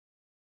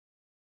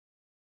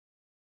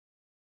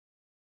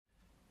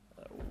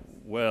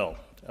Well,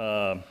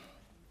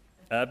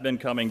 I've been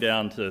coming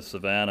down to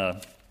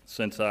Savannah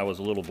since I was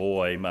a little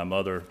boy. My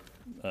mother,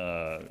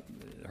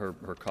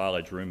 her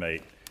college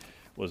roommate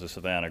was a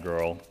Savannah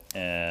girl,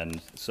 and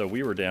so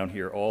we were down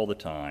here all the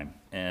time,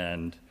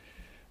 and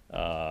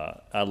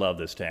I love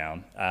this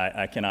town.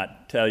 I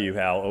cannot tell you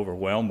how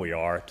overwhelmed we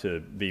are to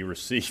be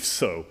received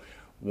so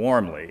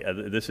warmly.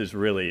 This is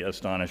really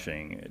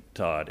astonishing,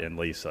 Todd and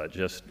Lisa,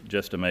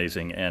 just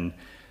amazing. And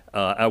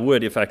I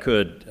would, if I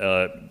could,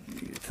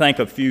 thank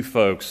a few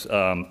folks,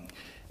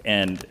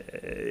 and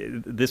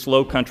this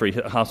low country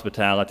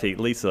hospitality.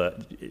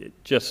 Lisa,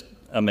 just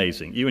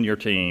amazing. You and your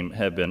team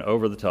have been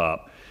over the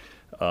top,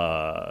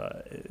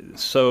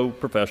 so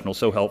professional,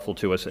 so helpful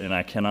to us, and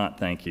I cannot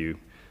thank you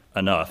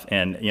enough.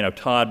 And you know,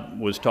 Todd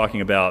was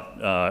talking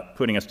about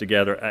putting us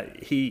together.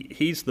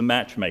 He's the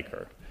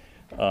matchmaker.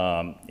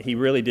 He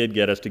really did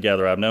get us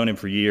together. I've known him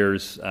for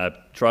years. I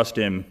trust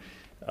him.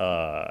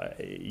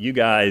 You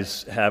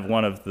guys have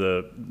one of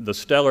the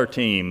stellar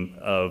team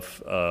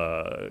of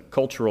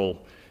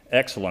cultural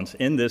excellence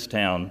in this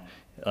town,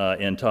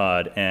 in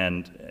Todd,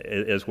 and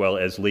as well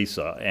as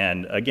Lisa.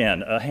 And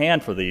again, a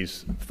hand for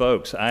these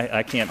folks.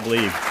 I can't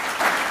believe.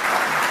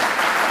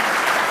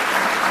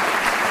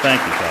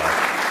 Thank you, Todd.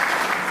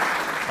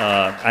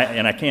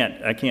 I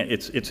can't.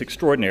 It's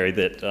extraordinary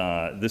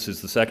that this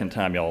is the second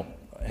time y'all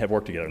have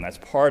worked together, and that's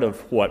part of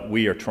what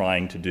we are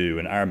trying to do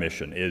in our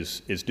mission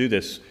is do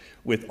this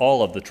with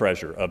all of the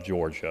treasure of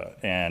Georgia,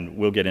 and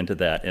we'll get into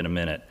that in a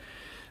minute.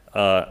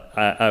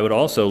 I would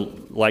also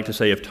like to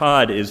say, if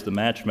Todd is the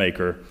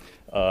matchmaker,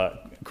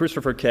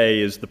 Christopher Kay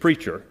is the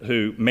preacher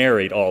who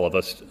married all of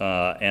us,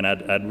 and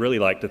I'd really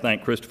like to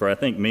thank Christopher. I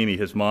think Mimi,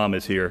 his mom,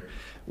 is here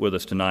with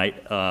us tonight.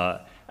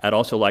 I'd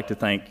also like to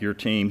thank your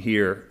team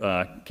here,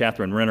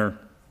 Catherine Renner,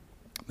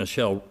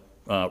 Michelle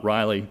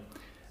Riley,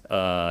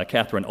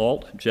 Catherine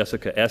Alt,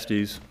 Jessica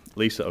Estes,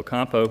 Lisa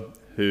Ocampo,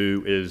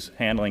 who is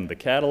handling the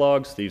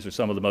catalogs. These are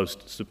some of the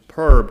most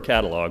superb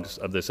catalogs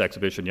of this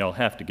exhibition. Y'all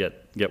have to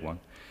get one.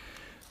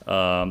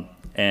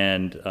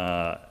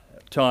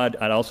 Todd,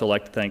 I'd also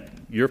like to thank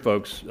your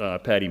folks,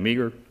 Patty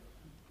Meager,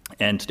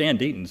 and Stan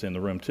Deaton's in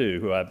the room too,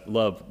 who I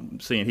love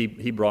seeing.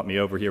 He brought me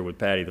over here with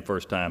Patty the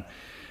first time.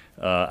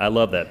 I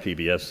love that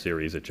PBS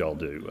series that y'all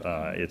do.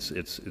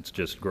 It's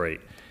just great.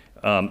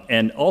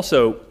 And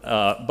also,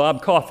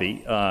 Bob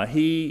Coffey,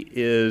 he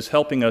is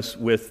helping us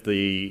with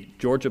the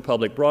Georgia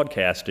Public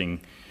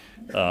Broadcasting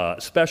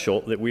special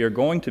that we are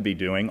going to be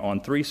doing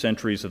on 3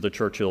 centuries of the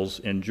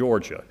Churchills in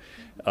Georgia.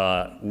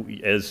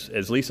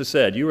 As Lisa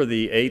said, you are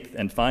the 8th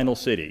and final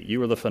city.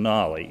 You are the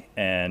finale,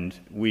 and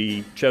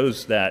we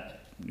chose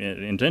that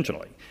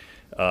intentionally.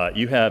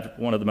 You have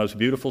one of the most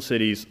beautiful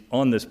cities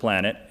on this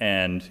planet,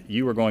 and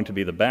you are going to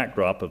be the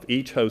backdrop of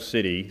each host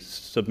city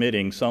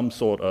submitting some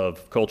sort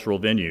of cultural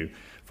venue.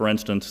 For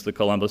instance, the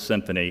Columbus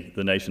Symphony,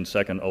 the nation's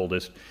second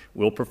oldest,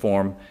 will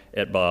perform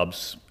at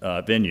Bob's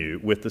venue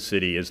with the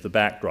city as the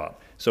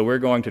backdrop. So we're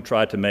going to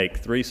try to make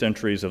 3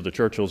 centuries of the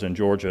Churchills in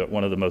Georgia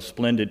one of the most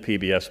splendid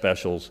PBS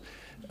specials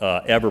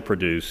ever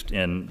produced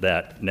in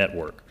that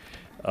network.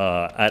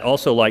 I'd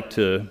also like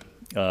to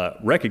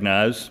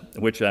recognize,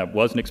 which I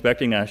wasn't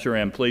expecting, I sure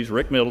am pleased,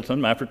 Rick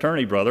Middleton, my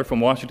fraternity brother from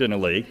Washington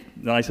and Lee.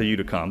 Nice of you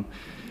to come,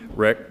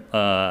 Rick.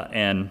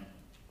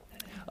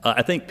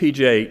 I think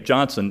PJ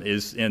Johnson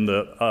is in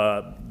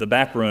the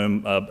back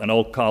room, an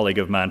old colleague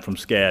of mine from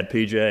SCAD.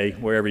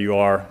 PJ, wherever you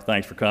are,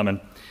 thanks for coming.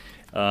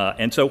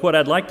 And so what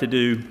I'd like to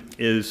do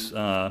is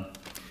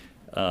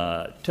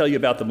tell you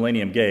about the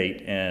Millennium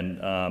Gate, and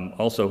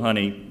also,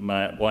 honey,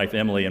 my wife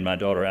Emily and my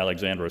daughter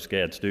Alexandra, a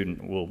SCAD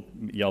student,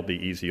 y'all be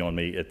easy on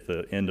me at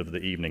the end of the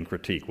evening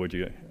critique, would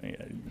you?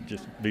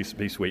 Just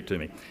be sweet to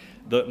me.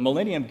 The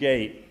Millennium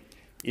Gate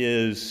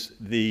is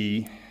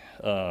the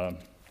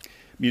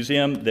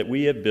museum that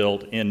we have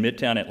built in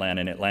Midtown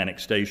Atlanta in Atlantic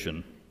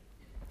Station.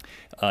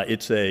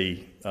 It's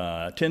a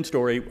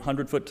 10-story,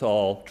 100-foot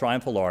tall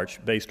triumphal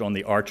arch based on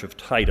the Arch of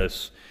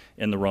Titus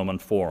in the Roman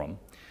Forum.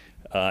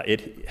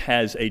 It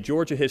has a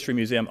Georgia History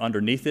Museum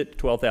underneath it,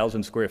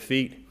 12,000 square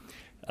feet,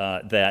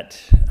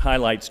 that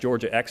highlights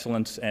Georgia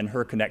excellence and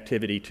her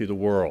connectivity to the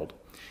world.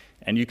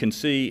 And you can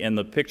see in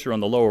the picture on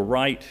the lower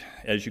right,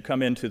 as you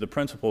come into the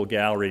principal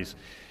galleries,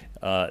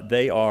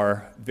 they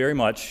are very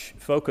much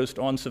focused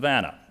on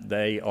Savannah.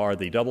 They are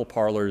the double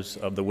parlors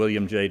of the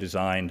William J.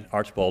 designed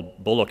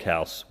Archibald Bullock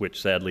House,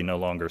 which sadly no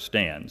longer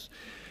stands.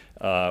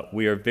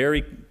 We are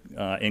very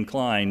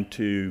inclined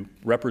to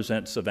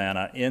represent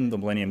Savannah in the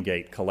Millennium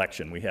Gate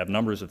collection. We have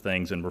numbers of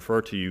things and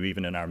refer to you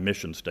even in our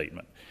mission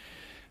statement.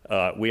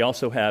 We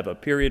also have a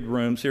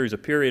series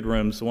of period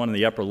rooms. The one in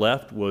the upper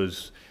left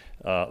was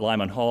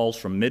Lyman Halls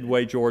from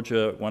Midway,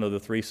 Georgia, one of the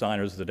 3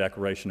 signers of the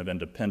Declaration of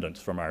Independence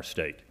from our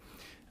state.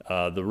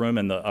 The room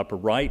in the upper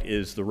right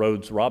is the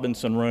Rhodes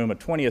Robinson Room, a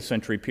 20th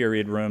century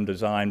period room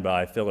designed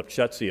by Philip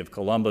Schutze of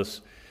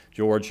Columbus,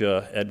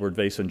 Georgia, Edward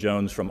Vason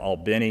Jones from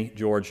Albany,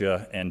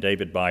 Georgia, and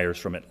David Byers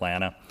from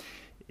Atlanta.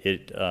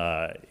 It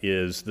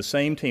is the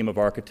same team of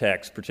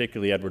architects,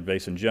 particularly Edward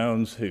Vason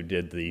Jones, who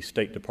did the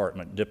State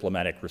Department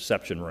diplomatic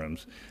reception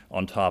rooms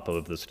on top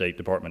of the State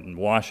Department in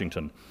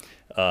Washington.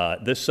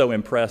 This so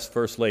impressed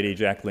First Lady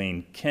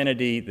Jacqueline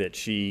Kennedy that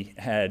she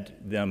had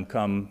them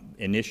come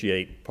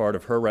initiate part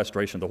of her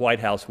restoration of the White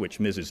House, which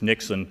Mrs.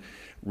 Nixon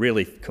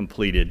really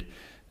completed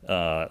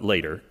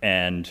later.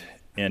 And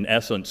in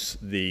essence,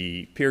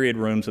 the period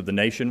rooms of the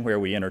nation where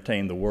we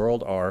entertain the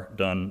world are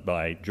done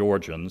by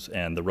Georgians,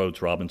 and the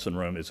Rhodes Robinson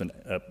Room is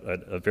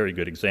a very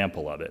good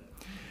example of it.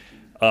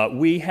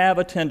 We have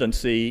a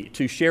tendency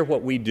to share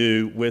what we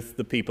do with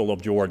the people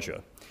of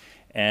Georgia.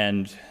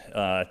 And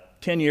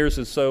 10 years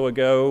or so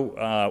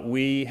ago,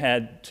 we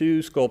had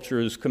 2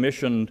 sculptures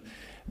commissioned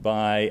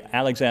by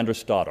Alexander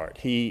Stoddard.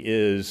 He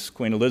is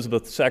Queen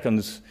Elizabeth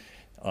II's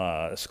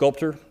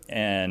sculptor,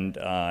 and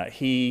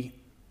he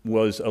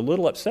was a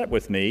little upset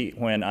with me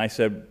when I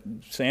said,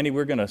 Sandy,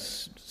 we're going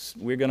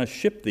to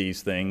ship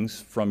these things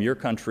from your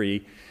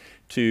country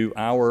to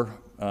our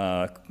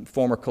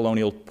former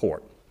colonial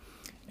port.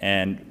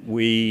 And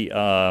we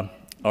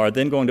are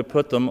then going to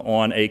put them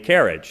on a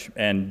carriage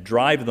and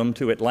drive them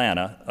to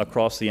Atlanta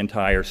across the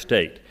entire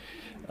state.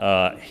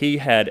 He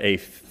had a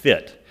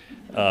fit.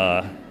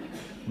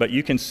 But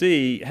you can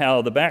see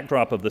how the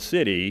backdrop of the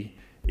city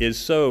is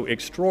so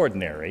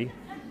extraordinary.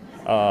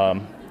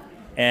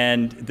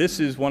 And this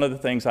is one of the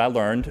things I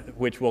learned,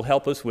 which will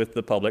help us with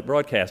the public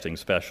broadcasting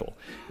special.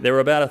 There were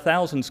about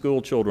 1,000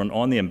 school children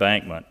on the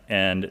embankment,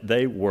 and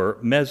they were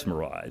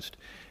mesmerized.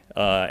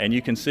 And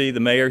you can see the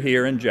mayor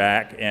here and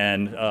Jack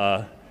and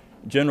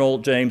General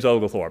James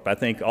Oglethorpe. I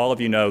think all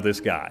of you know this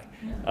guy.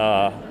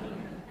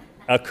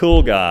 A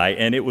cool guy,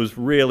 and it was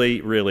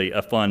really, really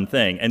a fun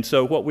thing. And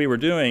so what we were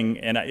doing,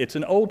 and it's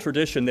an old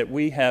tradition that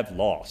we have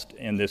lost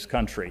in this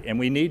country, and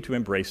we need to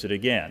embrace it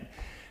again.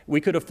 We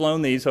could have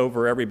flown these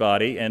over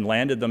everybody and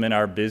landed them in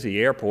our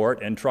busy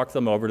airport and trucked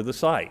them over to the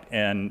site,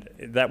 and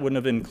that wouldn't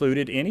have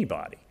included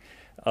anybody.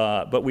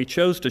 But we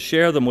chose to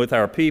share them with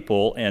our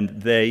people, and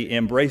they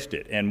embraced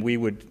it. And we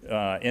would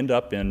end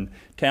up in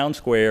town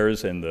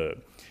squares, and the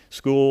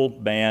school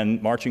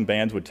band, marching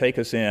bands would take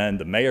us in,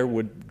 the mayor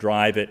would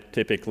drive it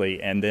typically,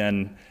 and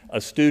then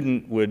a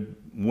student would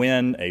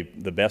win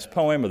the best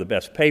poem or the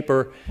best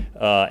paper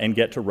and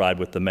get to ride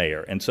with the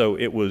mayor. And so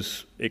it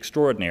was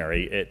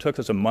extraordinary. It took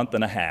us a month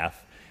and a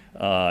half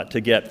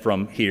to get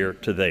from here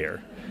to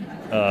there.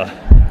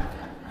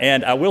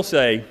 And I will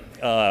say,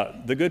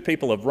 the good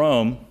people of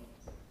Rome,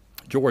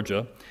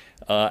 Georgia,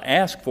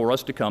 asked for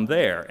us to come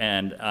there,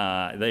 and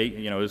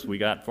they, as we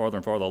got farther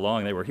and farther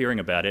along, they were hearing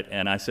about it,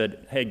 and I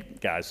said, hey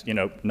guys,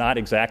 not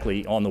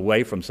exactly on the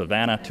way from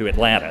Savannah to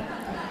Atlanta,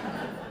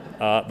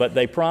 but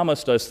they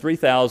promised us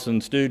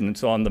 3,000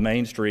 students on the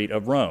main street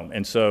of Rome,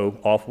 and so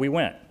off we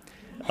went.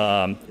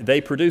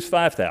 They produced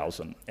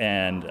 5,000,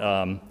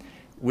 and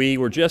we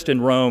were just in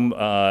Rome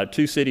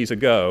 2 cities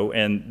ago,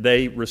 and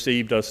they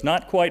received us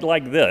not quite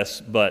like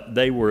this, but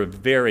they were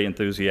very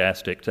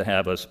enthusiastic to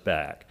have us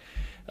back.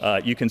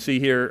 You can see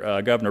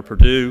here Governor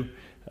Perdue,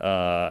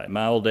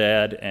 my old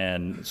dad,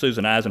 and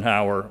Susan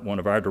Eisenhower, one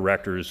of our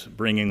directors,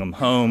 bringing them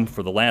home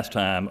for the last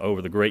time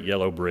over the Great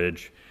Yellow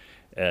Bridge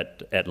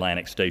at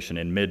Atlantic Station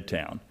in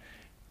Midtown.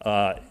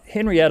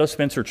 Henrietta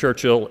Spencer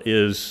Churchill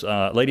is,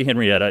 Lady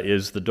Henrietta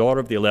is the daughter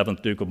of the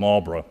 11th Duke of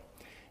Marlborough.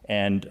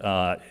 And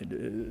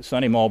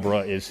Sonny Marlborough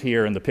is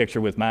here in the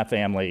picture with my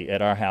family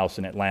at our house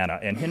in Atlanta.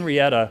 And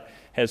Henrietta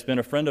has been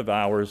a friend of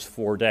ours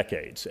for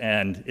decades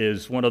and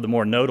is one of the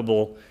more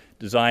notable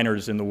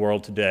designers in the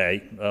world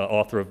today,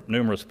 author of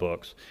numerous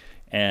books.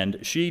 And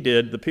she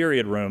did the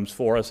period rooms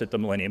for us at the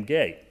Millennium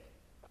Gate.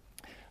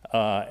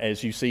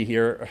 As you see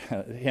here,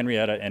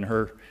 Henrietta in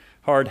her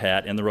hard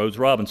hat in the Rhodes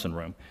Robinson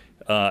Room.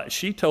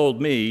 She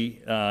told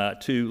me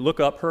to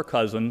look up her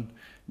cousin,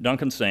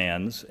 Duncan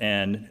Sandys,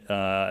 and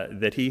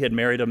that he had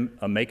married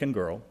a Macon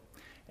girl,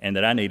 and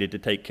that I needed to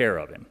take care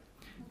of him.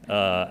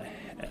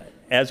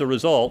 As a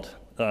result,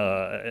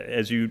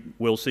 as you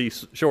will see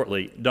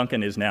shortly,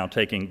 Duncan is now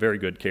taking very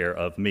good care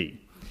of me.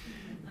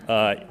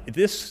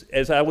 This,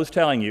 as I was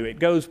telling you, it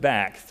goes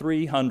back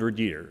 300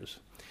 years.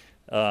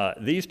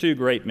 These 2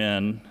 great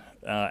men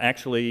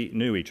actually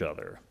knew each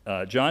other.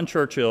 John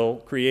Churchill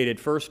created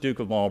 1st Duke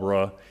of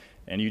Marlborough,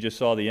 and you just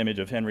saw the image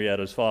of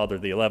Henrietta's father,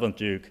 the 11th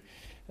Duke.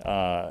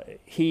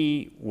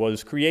 He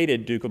was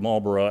created Duke of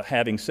Marlborough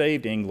having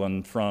saved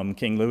England from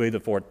King Louis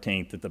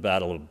XIV at the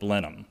Battle of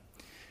Blenheim.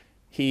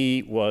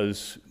 He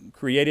was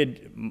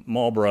created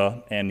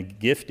Marlborough and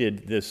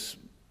gifted this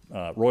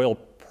royal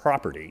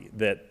property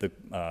that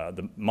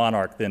the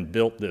monarch then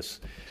built this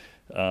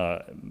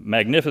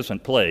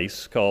magnificent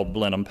place called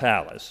Blenheim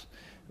Palace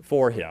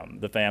for him.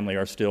 The family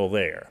are still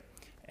there.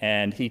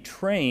 And he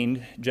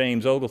trained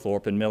James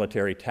Oglethorpe in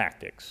military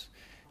tactics.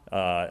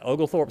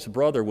 Oglethorpe's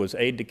brother was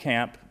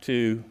aide-de-camp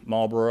to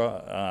Marlborough,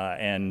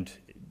 and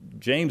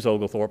James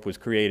Oglethorpe was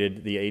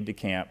created the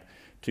aide-de-camp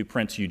to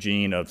Prince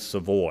Eugene of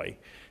Savoy.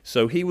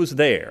 So he was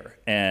there,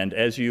 and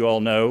as you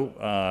all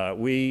know,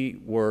 we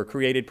were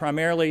created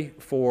primarily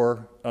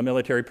for a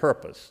military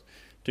purpose,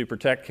 to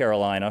protect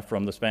Carolina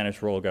from the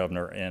Spanish royal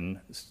governor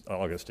in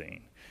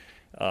Augustine.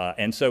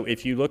 And so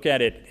if you look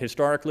at it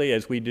historically,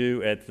 as we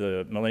do at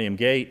the Millennium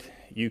Gate,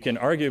 you can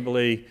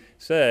arguably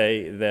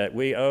say that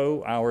we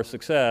owe our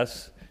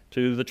success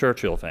to the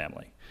Churchill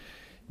family.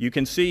 You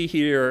can see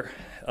here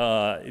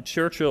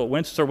Sir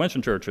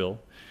Winston Churchill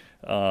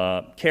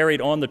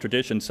carried on the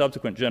tradition.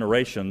 Subsequent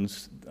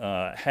generations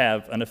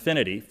have an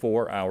affinity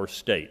for our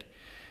state.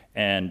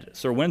 And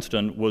Sir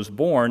Winston was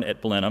born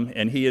at Blenheim,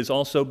 and he is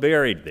also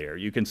buried there.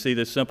 You can see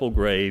this simple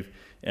grave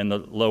in the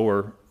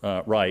lower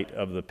right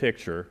of the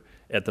picture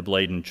at the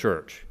Bladen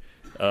Church.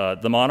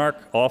 The monarch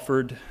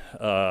offered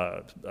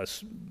a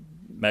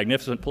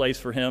magnificent place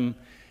for him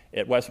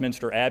at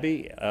Westminster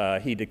Abbey.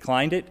 He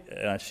declined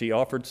it. She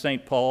offered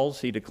St.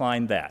 Paul's. He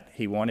declined that.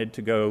 He wanted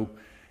to go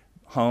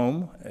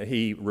home.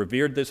 He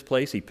revered this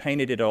place. He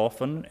painted it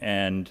often,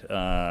 and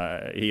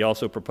he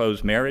also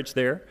proposed marriage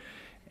there.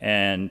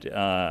 And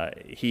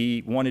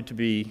he wanted to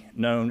be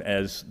known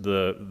as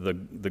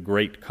the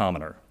great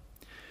commoner.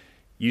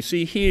 You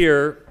see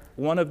here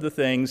one of the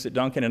things that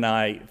Duncan and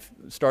I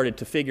started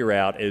to figure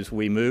out as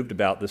we moved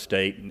about the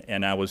state,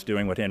 and I was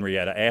doing what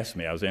Henrietta asked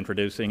me. I was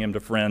introducing him to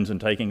friends and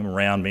taking him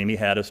around. Mimi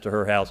had us to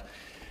her house.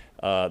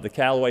 The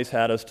Callaways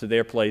had us to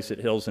their place at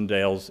Hills and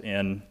Dales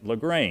in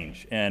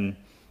LaGrange. And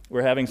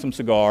we're having some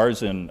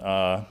cigars, and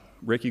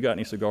Rick, you got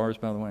any cigars,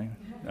 by the way?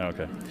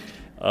 Okay.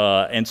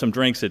 And some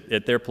drinks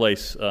at their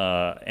place,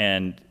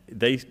 and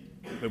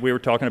we were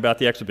talking about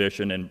the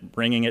exhibition and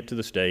bringing it to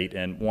the state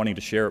and wanting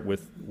to share it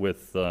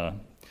with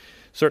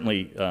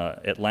certainly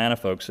Atlanta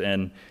folks.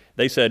 And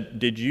they said,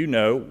 did you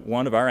know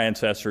one of our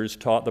ancestors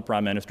taught the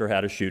Prime Minister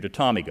how to shoot a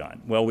Tommy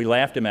gun? Well, we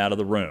laughed him out of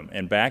the room,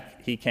 and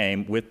back he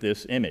came with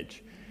this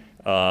image.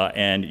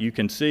 And you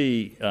can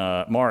see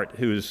Mart,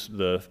 who's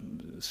the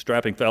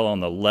strapping fellow on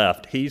the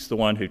left, he's the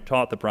one who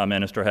taught the Prime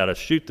Minister how to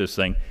shoot this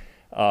thing.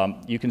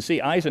 You can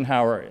see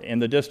Eisenhower in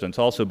the distance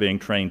also being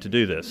trained to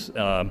do this.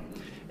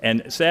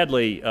 And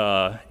sadly,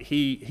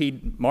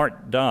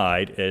 Mart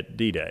died at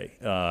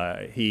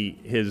D-Day.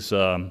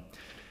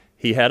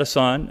 He had a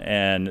son,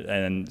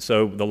 and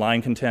so the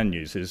line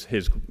continues.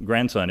 His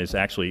grandson has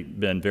actually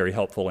been very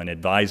helpful in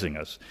advising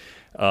us.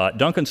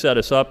 Duncan set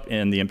us up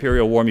in the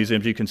Imperial War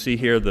Museums. You can see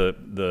here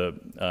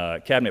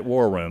the cabinet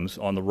war rooms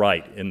on the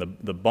right in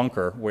the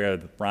bunker where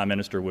the Prime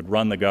Minister would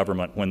run the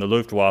government when the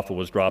Luftwaffe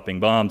was dropping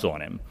bombs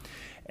on him.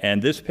 And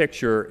this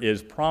picture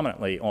is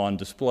prominently on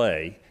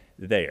display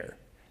there.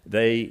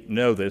 They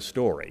know this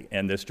story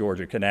and this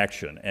Georgia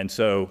connection. And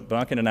so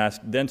Duncan and I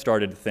then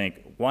started to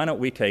think, why don't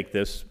we take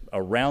this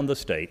around the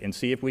state and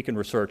see if we can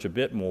research a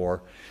bit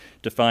more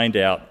to find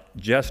out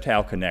just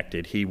how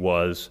connected he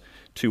was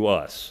to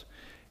us.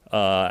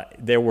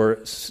 There were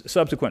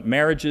subsequent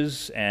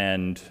marriages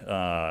and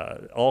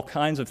all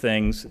kinds of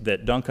things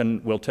that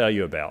Duncan will tell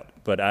you about.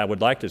 But I would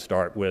like to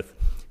start with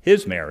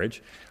his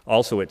marriage,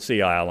 also at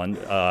Sea Island,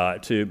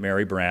 to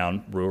Mary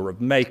Brown, brewer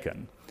of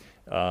Macon.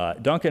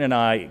 Duncan and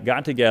I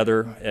got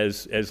together,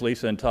 as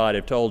Lisa and Todd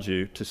have told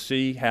you, to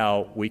see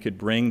how we could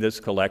bring this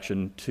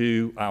collection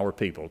to our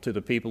people, to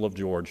the people of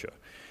Georgia.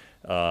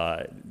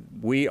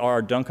 We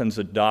are Duncan's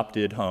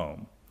adopted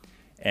home,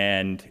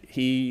 and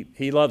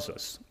he loves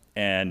us.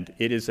 And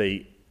it is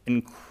an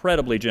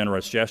incredibly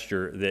generous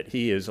gesture that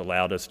he has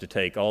allowed us to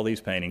take all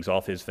these paintings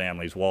off his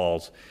family's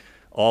walls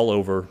all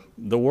over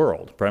the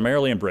world,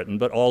 primarily in Britain,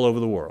 but all over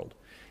the world.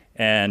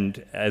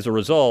 And as a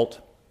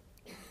result,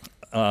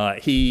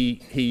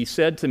 he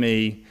said to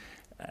me,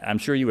 I'm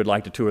sure you would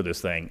like to tour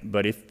this thing,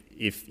 but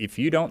if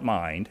you don't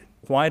mind,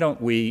 why don't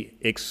we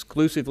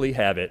exclusively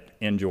have it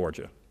in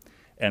Georgia?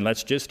 And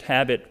let's just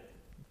have it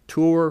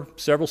tour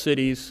several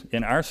cities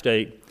in our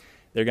state.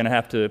 They're going to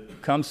have to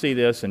come see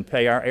this and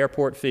pay our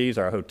airport fees,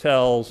 our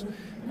hotels,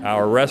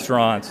 our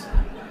restaurants,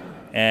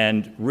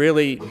 and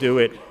really do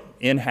it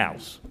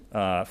in-house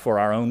for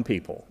our own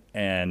people.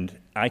 And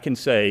I can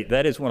say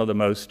that is one of the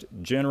most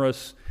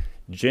generous,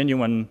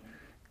 genuine,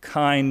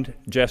 kind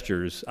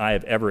gestures I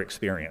have ever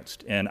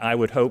experienced. And I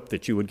would hope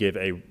that you would give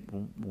a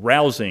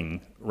rousing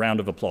round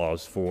of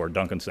applause for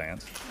Duncan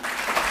Sandys.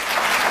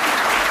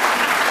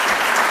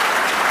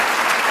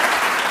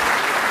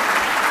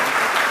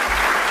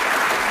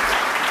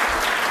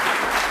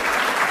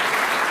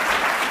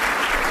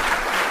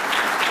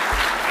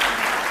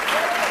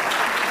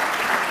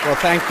 Well,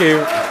 thank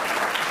you.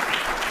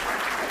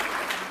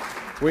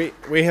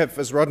 We have,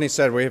 as Rodney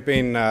said, we have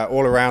been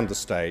all around the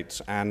state,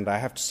 and I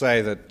have to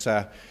say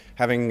that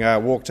having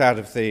walked out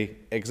of the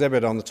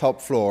exhibit on the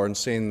top floor and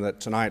seen that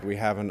tonight we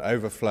have an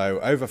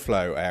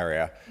overflow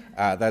area,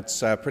 that's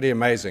pretty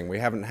amazing. We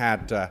haven't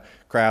had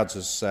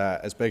crowds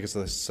as big as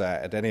this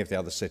at any of the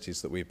other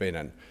cities that we've been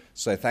in.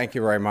 So thank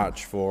you very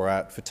much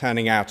for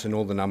turning out in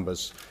all the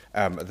numbers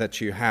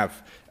that you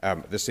have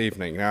this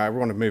evening. Now, I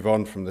want to move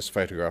on from this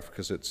photograph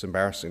because it's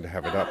embarrassing to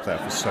have it up there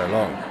for so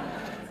long.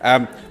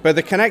 But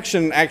the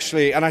connection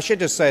actually, and I should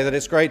just say that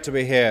it's great to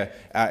be here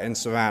in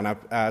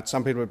Savannah.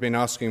 Some people have been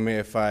asking me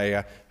if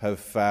I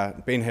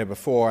have been here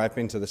before. I've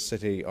been to the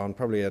city on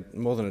probably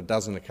more than a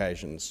dozen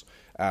occasions.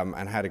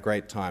 and had a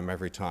great time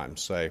every time.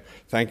 So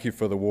thank you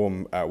for the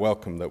warm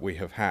welcome that we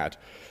have had.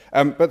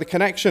 But the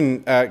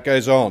connection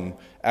goes on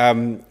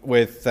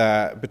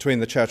between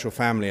the Churchill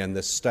family and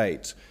this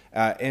state.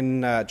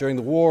 During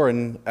the war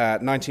in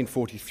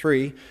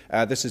 1943,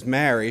 this is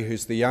Mary,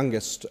 who's the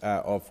youngest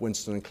of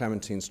Winston and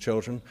Clementine's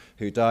children,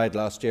 who died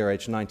last year,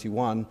 aged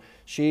 91.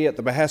 She, at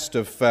the behest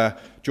of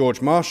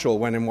George Marshall,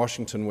 when in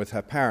Washington with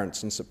her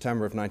parents in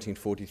September of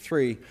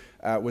 1943,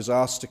 was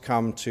asked to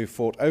come to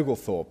Fort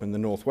Oglethorpe in the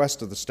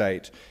northwest of the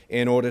state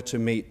in order to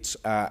meet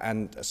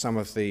and some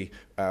of the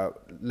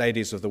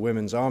ladies of the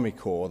Women's Army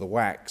Corps, the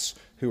WACs,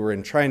 who were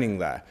in training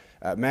there.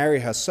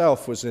 Mary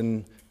herself was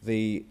in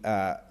the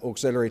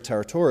Auxiliary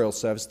Territorial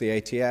Service, the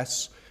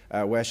ATS,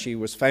 where she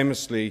was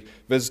famously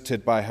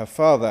visited by her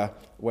father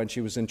when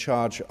she was in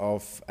charge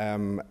of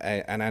an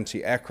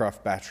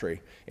anti-aircraft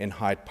battery in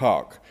Hyde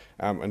Park,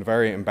 and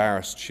very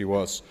embarrassed she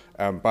was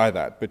by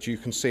that. But you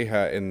can see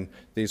her in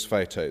these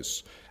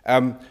photos.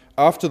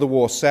 After the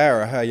war,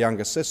 Sarah, her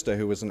younger sister,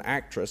 who was an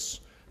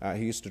actress, who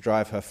used to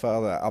drive her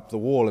father up the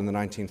wall in the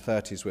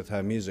 1930s with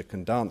her music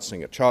and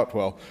dancing at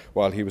Chartwell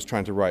while he was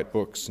trying to write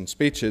books and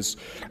speeches,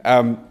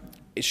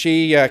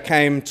 she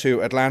came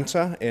to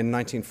Atlanta in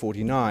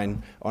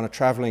 1949 on a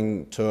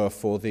traveling tour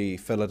for the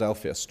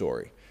Philadelphia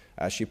Story.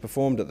 She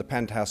performed at the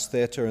Penthouse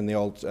Theater in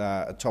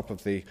the top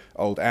of the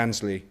old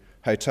Ansley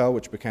Hotel,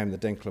 which became the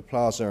Dinkler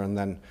Plaza, and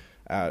then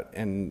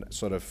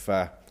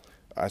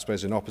I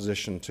suppose in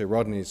opposition to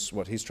Rodney's,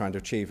 what he's trying to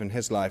achieve in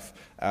his life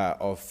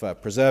of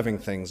preserving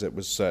things, it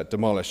was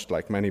demolished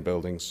like many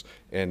buildings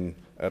in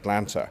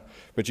Atlanta.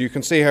 But you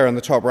can see her in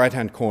the top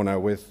right-hand corner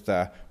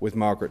with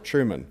Margaret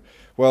Truman.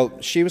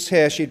 Well, she was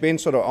here. She'd been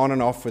sort of on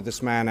and off with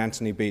this man,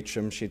 Anthony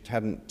Beecham. She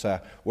hadn't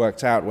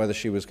worked out whether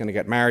she was going to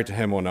get married to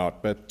him or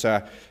not, but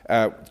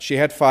she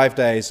had 5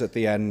 days at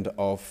the end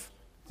of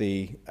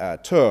the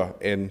tour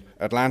in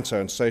Atlanta,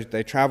 and so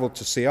they traveled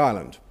to Sea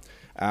Island.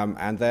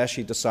 And there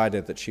she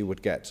decided that she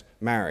would get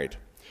married.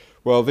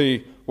 Well,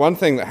 the one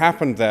thing that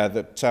happened there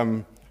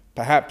that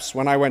perhaps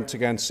when I went to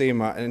go and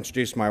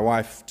introduce my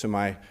wife to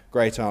my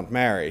great-aunt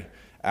Mary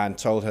and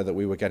told her that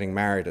we were getting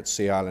married at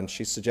Sea Island,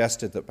 she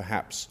suggested that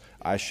perhaps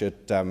I should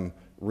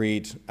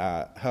read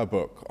her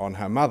book on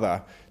her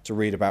mother to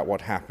read about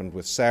what happened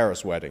with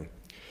Sarah's wedding.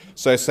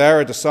 So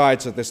Sarah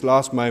decides at this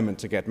last moment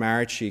to get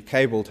married. She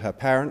cabled her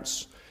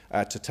parents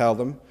to tell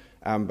them.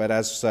 But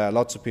as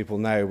lots of people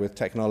know, with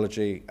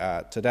technology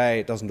today,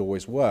 it doesn't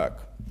always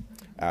work.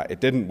 It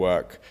didn't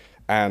work,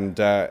 and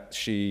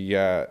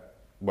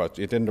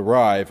it didn't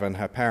arrive, and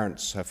her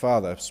parents, her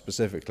father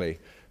specifically,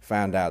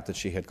 found out that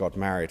she had got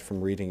married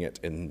from reading it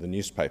in the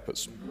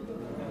newspapers.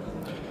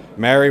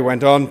 Mary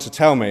went on to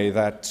tell me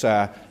that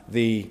that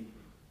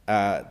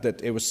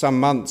it was some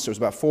months, it was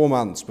about 4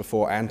 months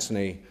before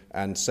Anthony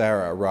and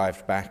Sarah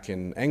arrived back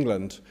in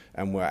England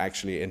and were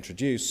actually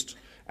introduced.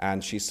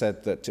 And she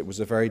said that it was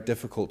a very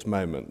difficult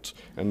moment.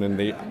 And in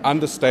the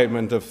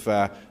understatement of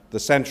the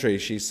century,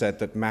 she said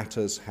that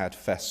matters had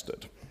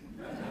festered.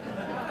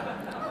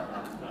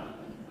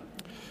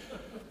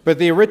 But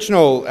the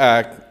original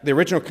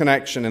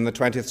connection in the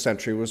 20th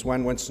century was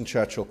when Winston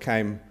Churchill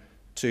came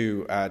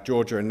to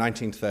Georgia in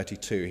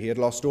 1932. He had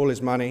lost all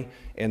his money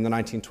in the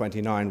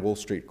 1929 Wall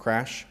Street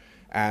crash,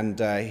 and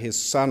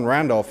his son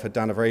Randolph had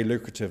done a very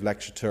lucrative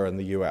lecture tour in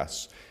the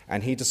US.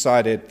 And he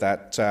decided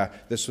that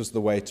this was the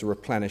way to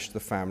replenish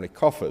the family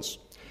coffers.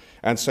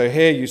 And so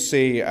here you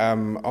see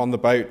on the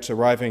boat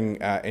arriving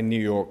in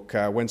New York,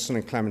 Winston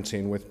and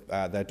Clementine with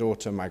their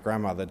daughter, my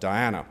grandmother,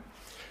 Diana.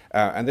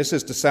 And this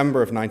is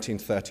December of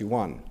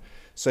 1931.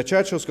 So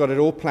Churchill's got it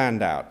all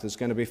planned out. There's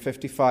going to be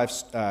 55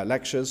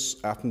 lectures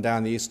up and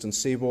down the eastern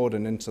seaboard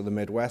and into the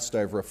Midwest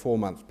over a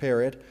 4-month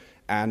period.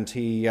 And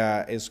he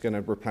is going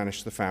to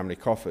replenish the family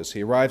coffers.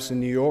 He arrives in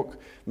New York,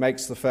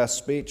 makes the first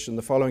speech, and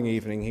the following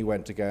evening he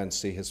went to go and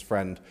see his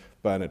friend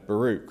Bernard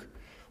Baruch.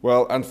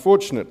 Well,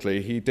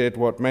 unfortunately, he did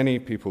what many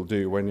people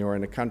do when you're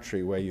in a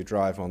country where you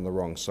drive on the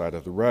wrong side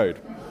of the road.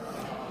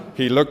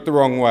 He looked the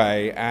wrong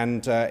way,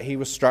 and he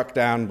was struck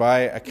down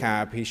by a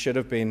cab. He should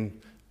have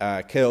been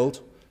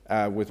killed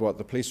with what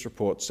the police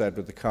report said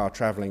with the car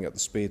traveling at the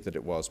speed that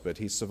it was, but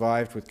he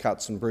survived with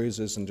cuts and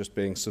bruises and just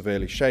being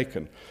severely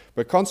shaken.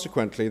 But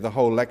consequently, the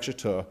whole lecture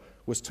tour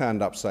was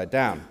turned upside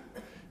down.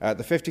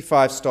 The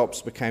 55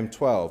 stops became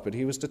 12, but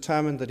he was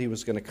determined that he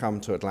was going to come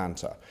to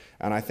Atlanta.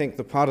 And I think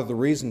the part of the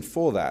reason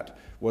for that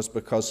was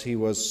because he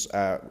was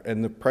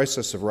in the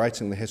process of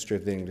writing the history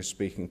of the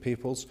English-speaking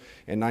peoples.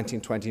 In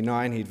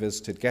 1929, he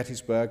visited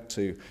Gettysburg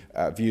to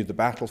view the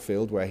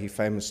battlefield, where he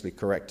famously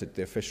corrected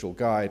the official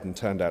guide and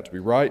turned out to be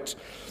right.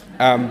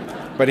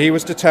 But he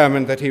was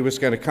determined that he was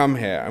going to come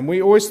here. And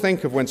we always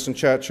think of Winston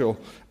Churchill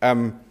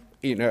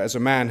as a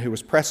man who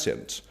was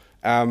prescient.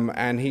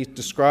 And he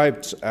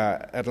described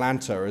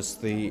Atlanta as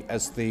the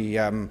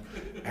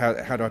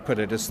how do I put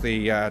it, as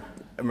the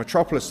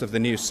metropolis of the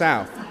New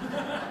South.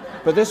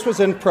 But this was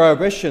in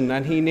Prohibition,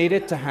 and he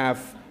needed to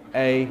have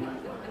a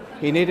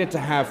he needed to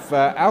have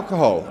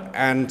alcohol.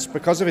 And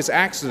because of his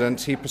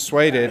accident, he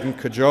persuaded and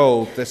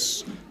cajoled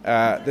this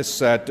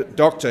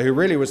doctor, who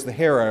really was the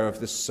hero of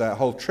this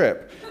whole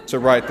trip, to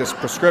write this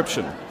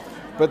prescription.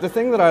 But the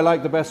thing that I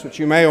like the best, which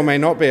you may or may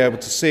not be able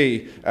to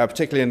see,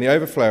 particularly in the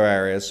overflow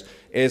areas,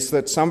 is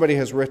that somebody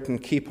has written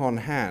 "Keep on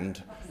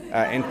Hand"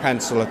 in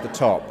pencil at the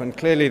top. And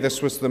clearly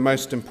this was the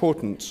most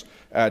important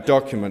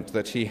document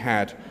that he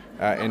had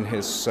in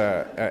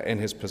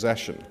his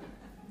possession.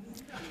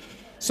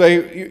 So,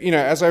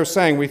 as I was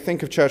saying, we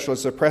think of Churchill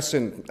as a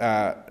prescient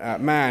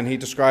man. He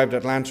described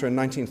Atlanta in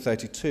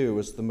 1932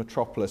 as the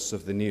metropolis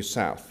of the New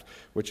South,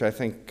 which I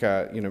think,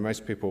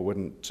 most people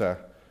wouldn't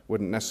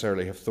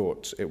necessarily have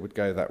thought it would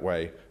go that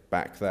way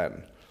back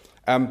then.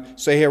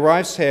 So he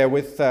arrives here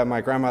with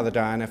my grandmother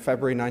Diana,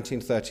 February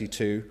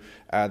 1932.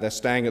 They're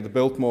staying at the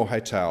Biltmore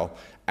Hotel,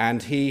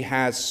 and he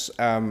has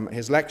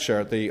his lecture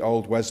at the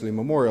old Wesley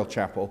Memorial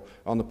Chapel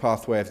on the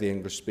pathway of the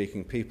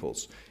English-speaking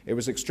peoples. It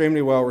was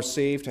extremely well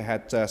received. It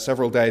had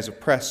several days of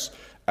press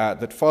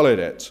that followed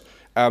it.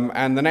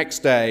 And the next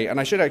day, and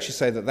I should actually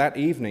say that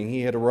evening,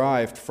 he had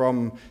arrived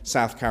from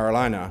South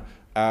Carolina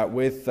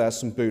with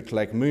some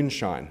bootleg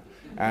moonshine.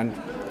 And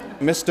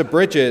Mr.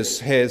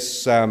 Bridges,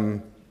 his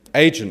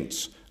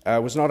agent,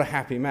 was not a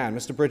happy man.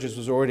 Mr. Bridges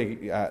was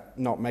already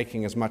not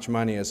making as much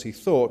money as he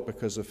thought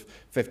because of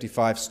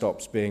 55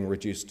 stops being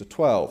reduced to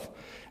 12.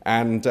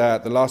 And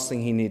the last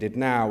thing he needed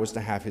now was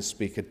to have his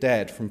speaker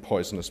dead from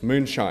poisonous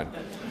moonshine.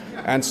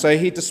 And so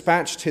he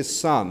dispatched his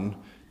son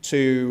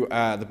to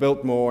the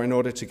Biltmore in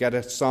order to get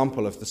a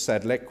sample of the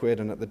said liquid,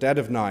 and at the dead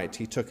of night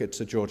he took it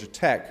to Georgia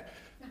Tech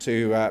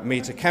to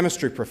meet a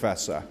chemistry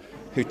professor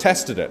who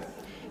tested it.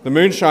 The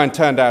moonshine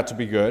turned out to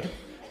be good.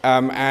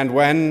 And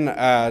when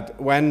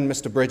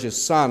Mr. Bridges'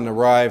 son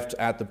arrived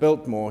at the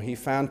Biltmore, he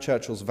found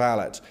Churchill's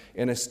valet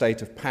in a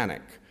state of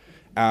panic.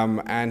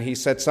 And he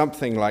said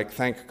something like,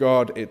 "Thank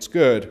God it's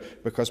good,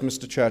 because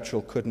Mr.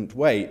 Churchill couldn't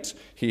wait.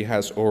 He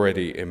has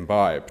already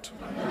imbibed."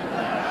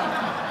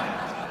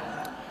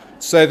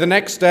 So the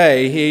next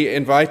day, he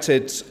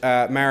invited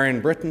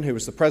Marion Britton, who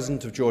was the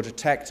president of Georgia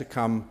Tech, to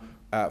come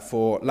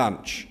for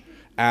lunch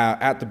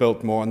at the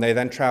Biltmore, and they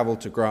then traveled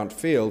to Grant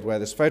Field, where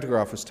this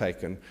photograph was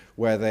taken,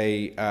 where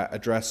they he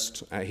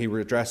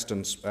addressed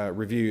and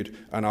reviewed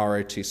an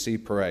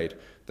ROTC parade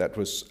that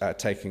was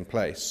taking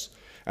place.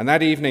 And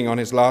that evening, on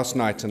his last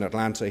night in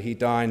Atlanta, he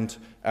dined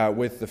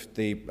with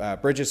the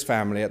Bridges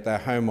family at their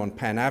home on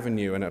Penn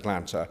Avenue in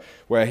Atlanta,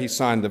 where he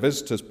signed the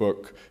visitor's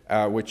book,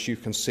 which you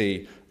can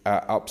see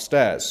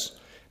upstairs.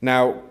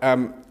 Now,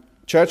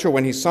 Churchill,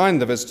 when he signed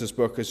the visitor's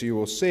book, as you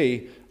will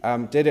see,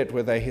 did it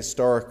with a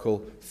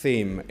historical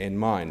theme in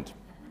mind.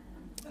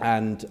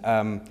 And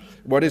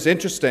what is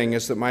interesting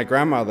is that my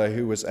grandmother,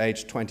 who was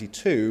aged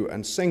 22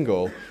 and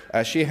single,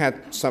 she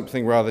had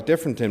something rather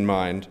different in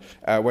mind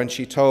when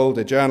she told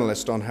a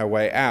journalist on her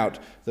way out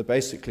that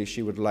basically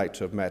she would like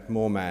to have met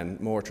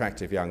more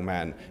attractive young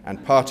men,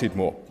 and partied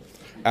more.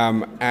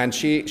 And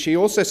she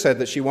also said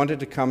that she wanted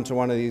to come to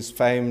one of these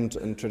famed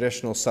and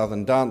traditional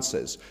Southern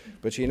dances,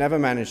 but she never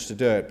managed to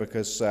do it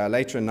because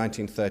later in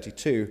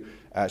 1932,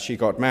 she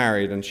got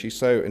married, and she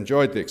so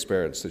enjoyed the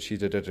experience that she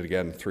did it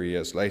again 3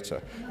 years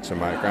later to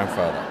my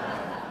grandfather.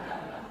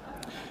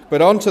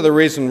 But on to the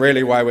reason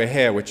really why we're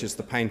here, which is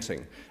the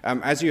painting.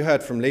 As you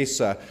heard from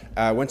Lisa,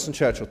 Winston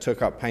Churchill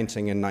took up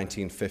painting in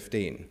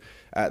 1915.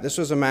 This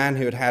was a man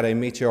who had had a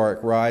meteoric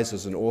rise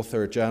as an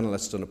author, a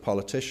journalist, and a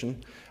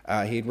politician.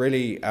 He'd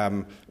really,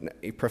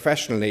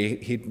 professionally,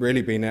 he'd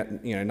really been,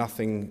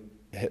 nothing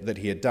that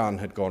he had done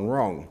had gone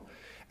wrong.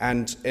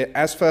 And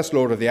as First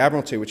Lord of the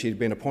Admiralty, which he'd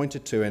been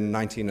appointed to in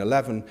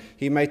 1911,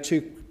 he made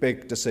two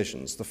big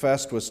decisions. The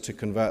first was to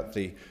convert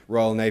the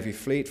Royal Navy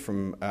fleet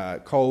from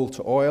coal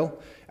to oil,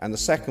 and the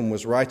second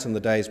was right in the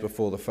days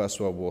before the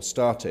First World War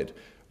started,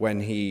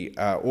 when he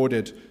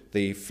ordered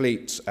the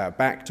fleet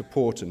back to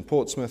port in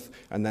Portsmouth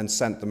and then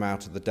sent them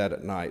out at the dead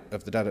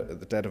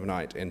of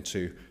night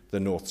into the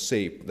North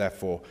Sea,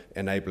 therefore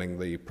enabling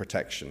the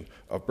protection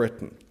of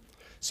Britain.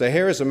 So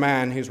here is a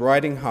man who's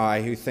riding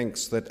high, who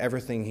thinks that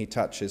everything he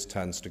touches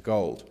turns to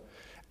gold.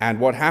 And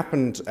what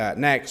happened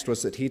next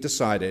was that he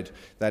decided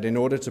that in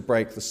order to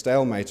break the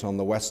stalemate on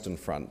the Western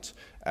Front,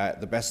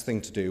 the best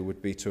thing to do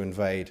would be to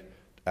invade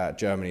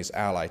Germany's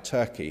ally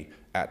Turkey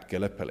at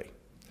Gallipoli.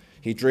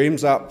 He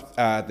dreams up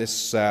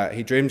this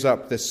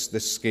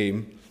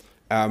scheme,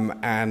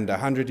 and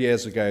 100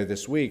 years ago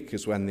this week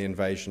is when the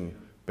invasion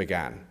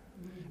began.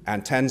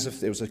 And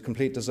it was a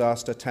complete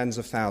disaster. Tens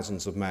of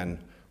thousands of men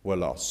were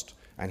lost.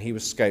 And he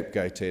was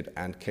scapegoated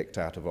and kicked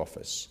out of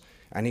office.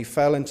 And he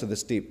fell into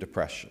this deep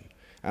depression.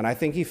 And I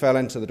think he fell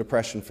into the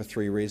depression for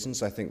three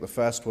reasons. I think the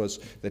first was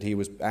that he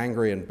was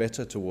angry and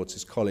bitter towards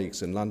his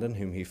colleagues in London,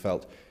 whom he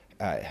felt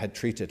had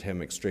treated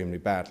him extremely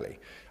badly.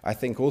 I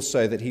think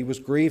also that he was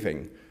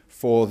grieving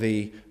for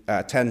the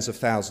tens of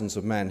thousands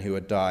of men who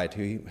had died,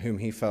 whom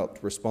he felt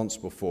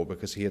responsible for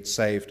because he had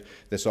saved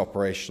this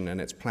operation and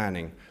its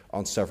planning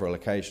on several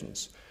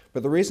occasions.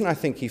 But the reason I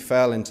think he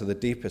fell into the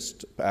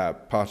deepest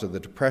part of the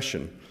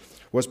depression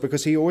was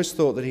because he always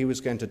thought that he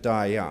was going to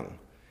die young.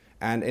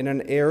 And in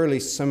an eerily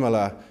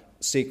similar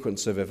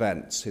sequence of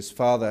events, his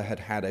father had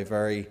had a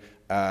very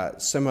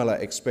similar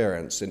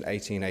experience in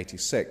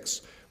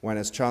 1886, when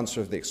as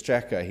Chancellor of the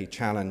Exchequer he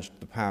challenged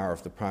the power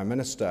of the Prime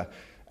Minister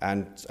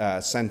and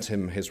sent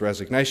him his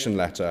resignation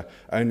letter,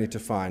 only to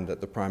find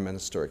that the Prime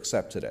Minister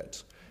accepted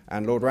it.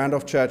 And Lord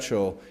Randolph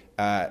Churchill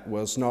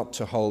was not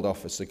to hold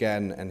office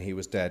again, and he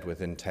was dead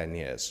within 10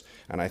 years.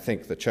 And I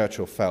think that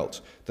Churchill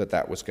felt that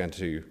that was going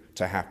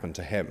to happen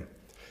to him.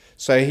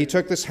 So he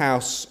took this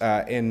house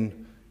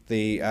in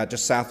the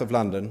just south of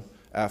London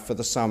for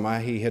the summer.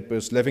 He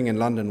was living in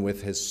London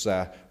with his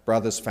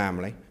brother's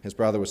family. His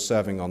brother was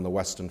serving on the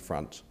Western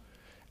Front.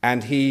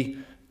 And he,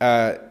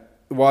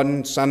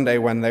 one Sunday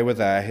when they were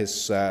there,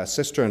 his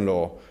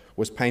sister-in-law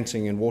was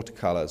painting in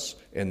watercolors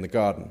in the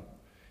garden.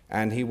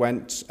 And he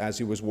went, as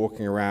he was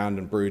walking around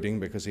and brooding,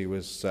 because he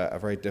was a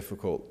very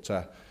difficult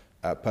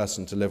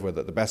person to live with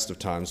at the best of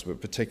times,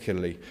 but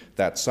particularly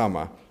that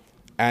summer.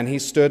 And he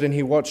stood and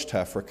he watched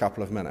her for a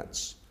couple of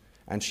minutes.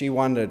 And she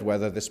wondered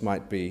whether this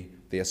might be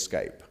the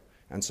escape.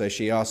 And so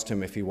she asked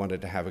him if he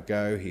wanted to have a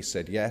go. He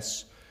said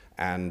yes.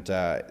 And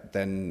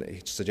then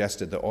he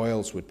suggested that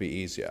oils would be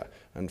easier.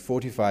 And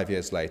 45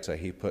 years later,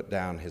 he put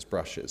down his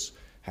brushes,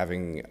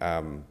 having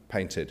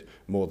painted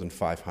more than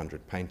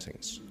 500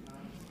 paintings.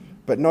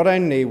 But not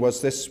only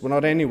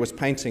was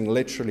painting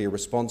literally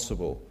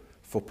responsible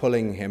for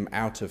pulling him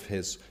out of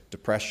his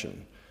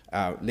depression,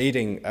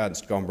 leading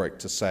Ernst Gombrich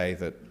to say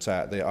that,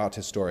 the art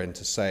historian,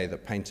 to say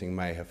that painting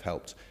may have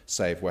helped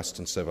save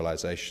Western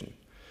civilization.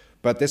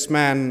 But this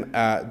man,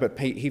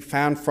 he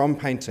found from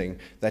painting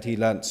that he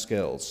learnt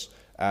skills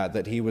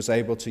that he was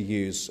able to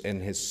use in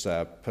his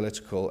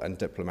political and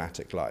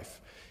diplomatic life.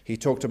 He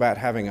talked about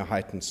having a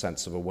heightened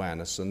sense of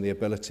awareness and the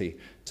ability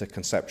to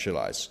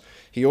conceptualize.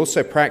 He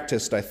also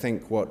practiced, I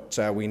think, what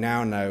we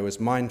now know as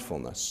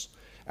mindfulness.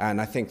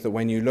 And I think that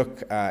when you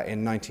look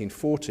in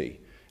 1940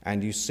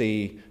 and you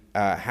see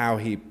how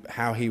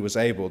he was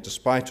able,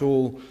 despite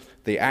all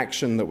the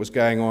action that was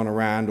going on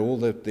around, all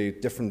the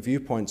different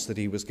viewpoints that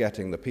he was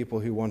getting, the people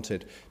who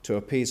wanted to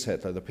appease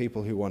Hitler, the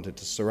people who wanted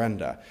to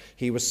surrender,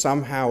 he was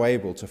somehow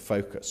able to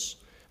focus.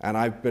 And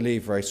I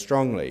believe very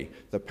strongly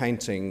that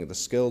painting, the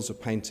skills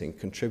of painting,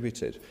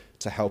 contributed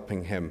to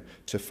helping him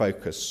to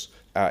focus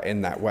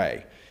in that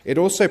way. It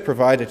also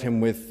provided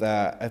him with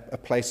a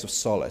place of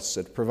solace.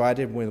 It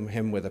provided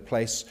him with a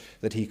place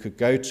that he could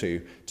go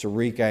to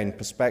regain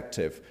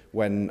perspective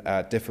when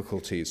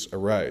difficulties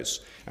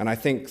arose. And I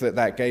think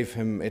that gave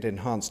him, it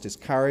enhanced his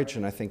courage,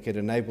 and I think it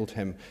enabled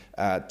him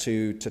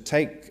to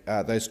take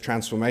those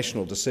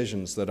transformational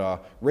decisions that are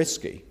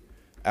risky,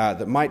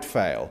 that might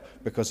fail,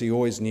 because he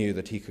always knew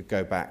that he could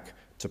go back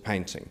to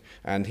painting.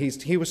 And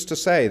he was to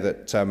say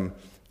that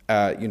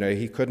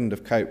he couldn't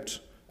have coped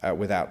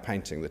without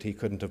painting, that he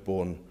couldn't have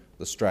borne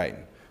the strain.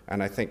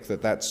 And I think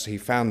that he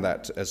found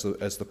that as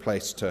the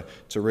place to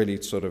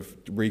really sort of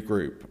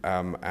regroup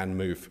and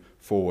move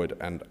forward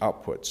and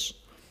upwards.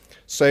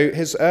 So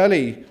his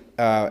early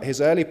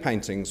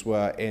paintings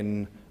were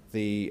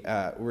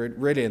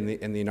really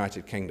in the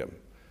United Kingdom.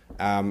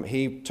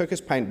 He took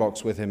his paint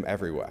box with him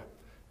everywhere.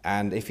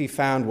 And if he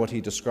found what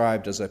he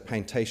described as a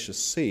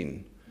paintaceous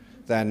scene,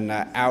 then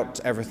out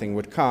everything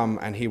would come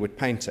and he would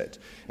paint it.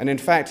 And in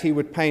fact, he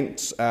would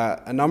paint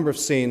a number of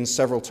scenes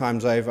several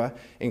times over,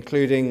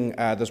 including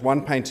there's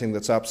one painting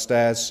that's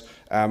upstairs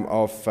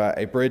of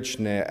a bridge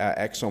near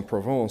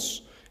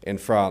Aix-en-Provence in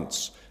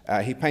France.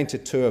 He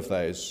painted 2 of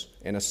those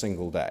in a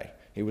single day.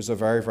 He was a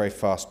very, very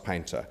fast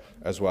painter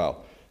as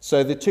well.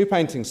 So the 2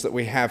 paintings that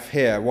we have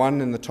here,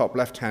 one in the top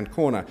left-hand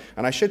corner,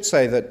 and I should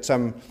say that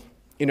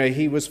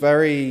he was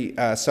very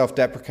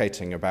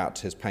self-deprecating about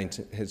his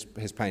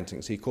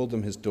paintings. He called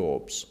them his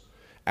daubs.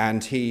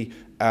 And he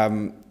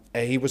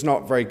was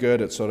not very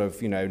good at sort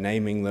of,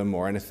 naming them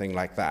or anything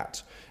like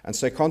that. And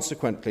so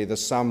consequently,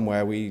 there's some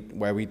where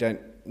we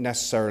don't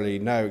necessarily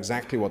know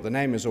exactly what the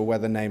name is or where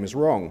the name is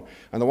wrong.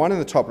 And the one in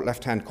the top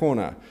left-hand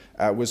corner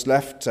was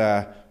left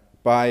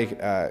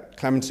by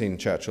Clementine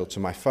Churchill to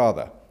my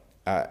father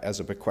as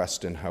a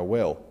bequest in her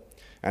will.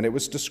 And it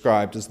was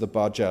described as the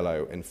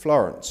Bargello in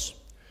Florence.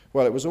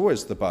 Well, it was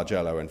always the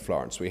Bargello in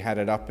Florence. We had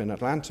it up in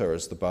Atlanta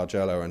as the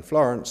Bargello in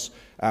Florence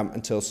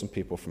until some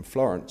people from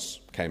Florence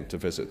came to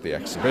visit the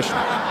exhibition.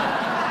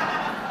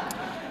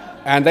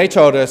 And they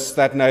told us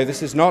that, no,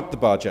 this is not the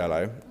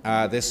Bargello.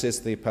 This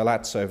is the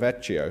Palazzo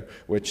Vecchio,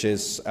 which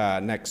is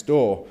next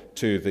door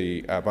to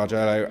the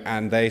Bargello,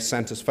 and they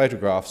sent us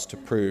photographs to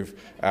prove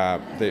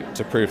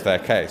their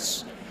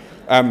case.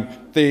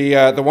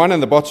 The one in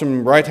the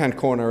bottom right-hand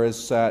corner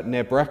is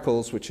near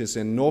Breckles, which is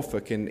in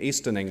Norfolk in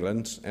eastern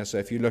England. So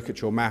if you look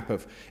at your map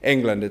of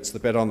England, it's the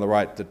bit on the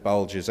right that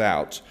bulges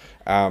out,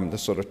 the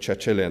sort of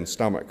Churchillian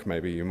stomach,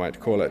 maybe you might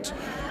call it.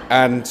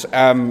 And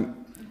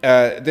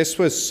this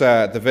was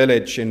the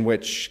village in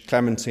which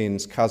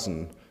Clementine's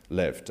cousin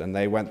lived, and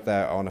they went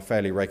there on a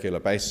fairly regular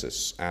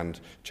basis, and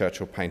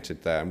Churchill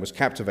painted there and was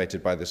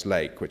captivated by this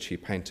lake, which he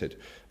painted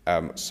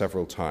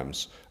several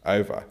times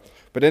over.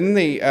 But in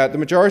the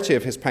majority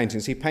of his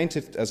paintings, he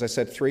painted, as I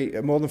said,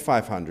 more than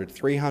 500,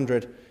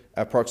 300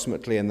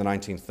 approximately in the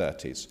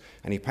 1930s.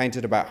 And he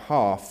painted about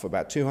half,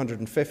 about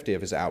 250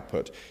 of his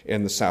output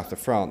in the south of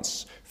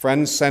France.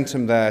 Friends sent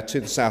him there to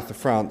the south of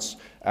France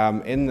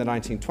in the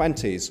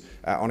 1920s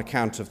on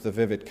account of the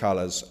vivid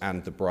colors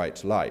and the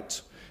bright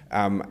light.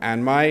 He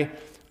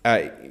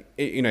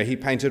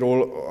painted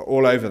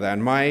all over there.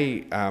 And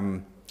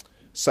my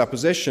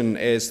supposition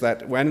is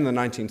that when in the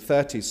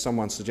 1930s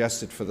someone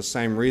suggested for the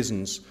same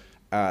reasons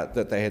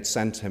that they had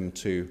sent him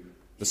to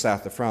the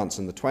south of France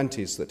in the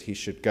 20s that he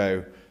should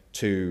go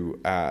to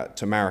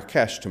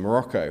Marrakesh, to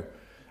Morocco,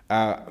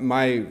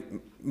 my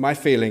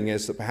feeling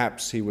is that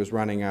perhaps he was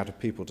running out of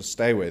people to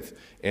stay with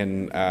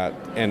in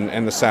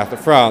the south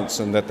of France,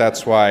 and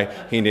that's why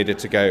he needed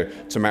to go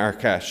to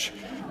Marrakesh.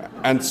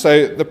 And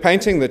so the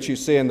painting that you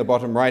see in the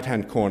bottom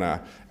right-hand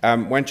corner,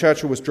 when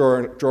Churchill was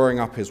drawing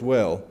up his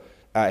will,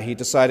 he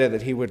decided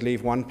that he would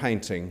leave one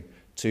painting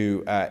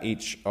to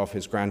each of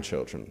his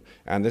grandchildren.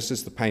 And this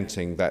is the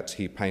painting that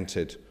he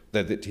painted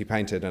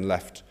and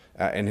left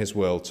in his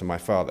will to my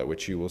father,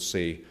 which you will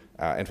see,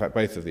 in fact,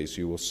 both of these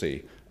you will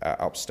see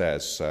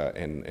upstairs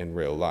in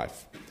real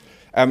life.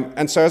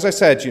 And so, as I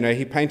said,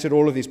 he painted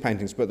all of these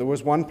paintings, but there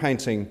was one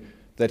painting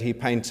that he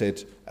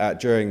painted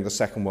during the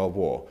Second World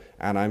War.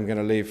 And I'm going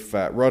to leave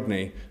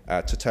Rodney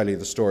to tell you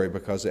the story,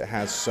 because it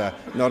has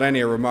not only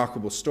a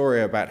remarkable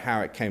story about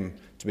how it came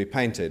to be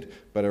painted,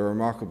 but a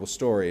remarkable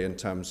story in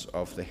terms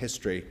of the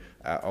history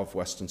of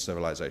Western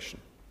civilization.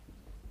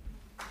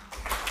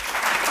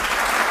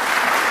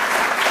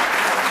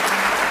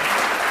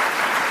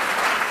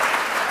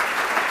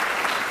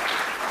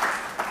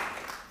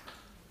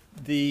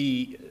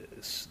 The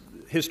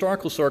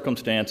historical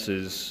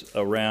circumstances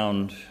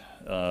around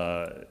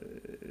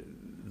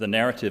the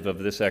narrative of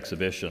this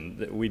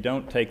exhibition, we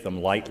don't take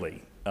them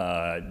lightly.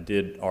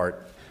 Did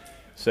art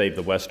save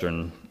the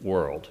Western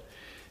world?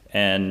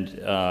 And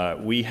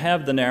we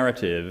have the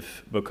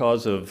narrative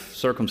because of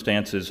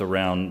circumstances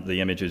around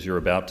the images you're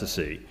about to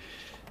see.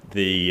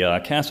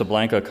 The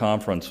Casablanca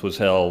conference was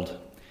held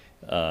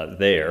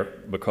there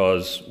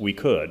because we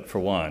could, for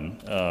one.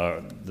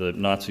 The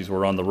Nazis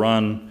were on the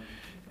run,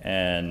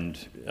 and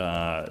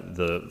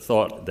the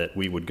thought that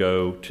we would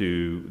go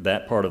to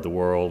that part of the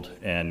world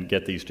and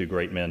get these two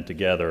great men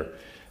together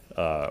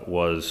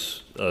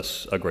was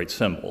a great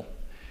symbol.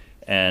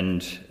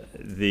 And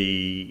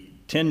the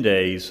 10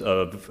 days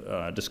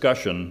of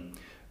discussion,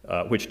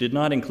 which did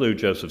not include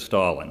Joseph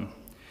Stalin,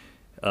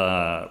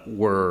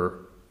 were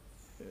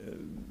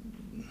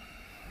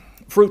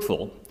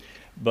fruitful,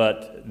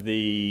 but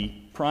the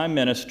Prime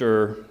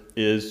Minister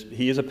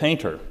is a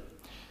painter.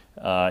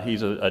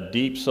 He's a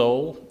deep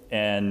soul,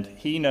 and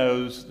he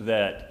knows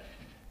that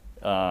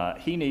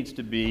he needs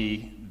to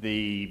be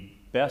the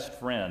best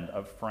friend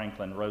of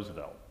Franklin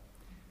Roosevelt.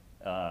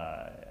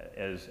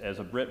 As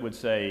a Brit would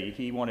say,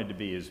 he wanted to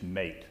be his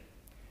mate.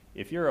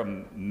 If you're a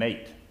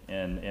mate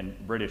in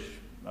British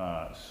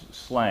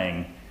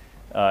slang,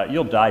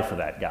 you'll die for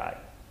that guy.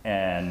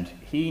 And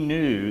he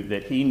knew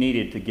that he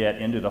needed to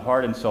get into the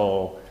heart and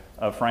soul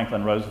of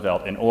Franklin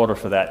Roosevelt in order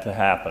for that to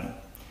happen.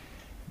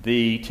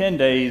 The 10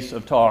 days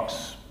of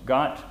talks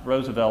got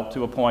Roosevelt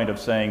to a point of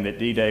saying that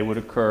D-Day would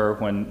occur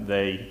when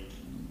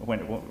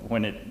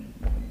it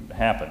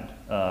happened.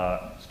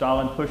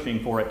 Stalin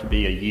pushing for it to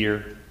be a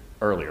year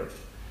earlier.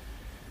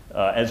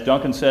 As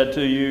Duncan said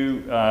to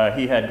you,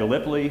 he had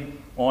Gallipoli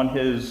on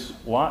his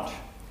watch.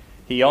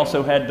 He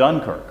also had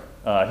Dunkirk.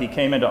 He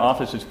came into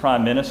office as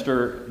Prime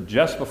Minister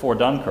just before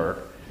Dunkirk,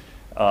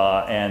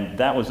 and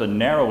that was a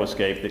narrow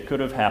escape that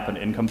could have happened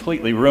and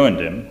completely ruined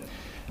him.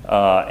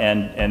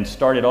 And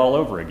started all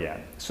over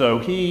again. So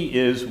he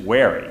is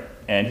wary,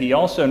 and he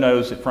also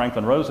knows that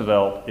Franklin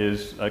Roosevelt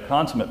is a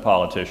consummate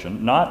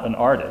politician, not an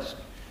artist,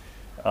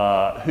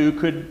 who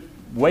could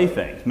weigh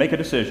things, make a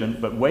decision,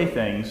 but weigh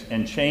things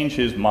and change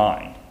his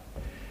mind.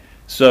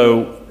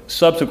 So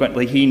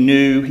subsequently, he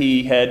knew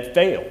he had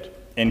failed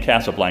in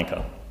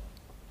Casablanca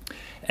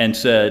and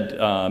said,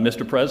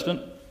 Mr.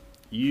 President,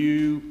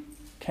 you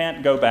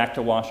can't go back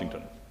to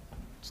Washington.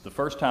 It's the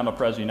first time a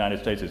president of the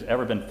United States has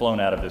ever been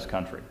flown out of this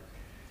country.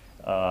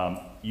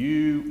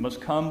 You must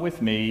come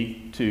with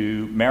me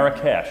to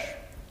Marrakesh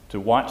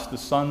to watch the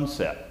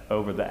sunset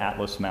over the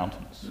Atlas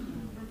Mountains.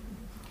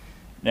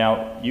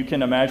 Now, you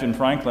can imagine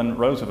Franklin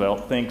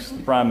Roosevelt thinks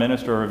the Prime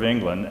Minister of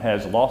England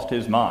has lost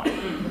his mind.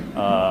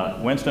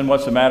 Winston,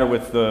 what's the matter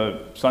with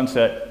the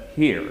sunset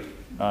here?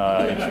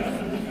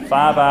 It's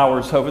 5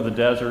 hours over the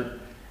desert.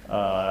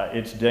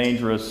 It's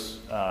dangerous.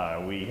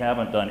 We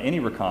haven't done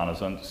any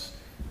reconnaissance.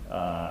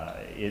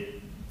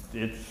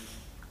 It's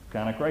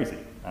kind of crazy.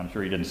 I'm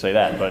sure he didn't say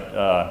that,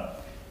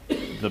 but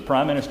the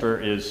Prime Minister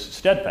is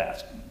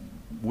steadfast.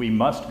 We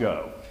must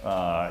go.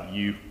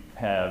 You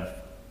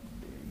have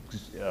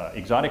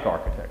exotic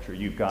architecture.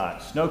 You've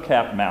got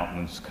snow-capped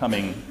mountains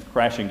coming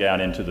crashing down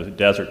into the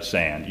desert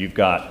sand. You've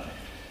got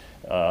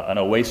an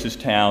oasis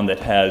town that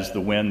has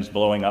the winds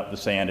blowing up the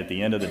sand at the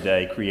end of the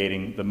day,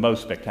 creating the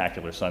most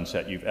spectacular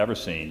sunset you've ever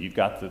seen. You've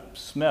got the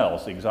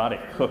smells, the exotic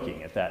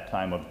cooking at that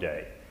time of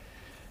day.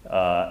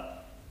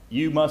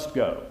 You must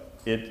go.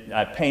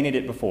 I've painted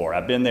it before.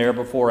 I've been there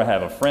before. I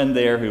have a friend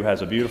there who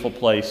has a beautiful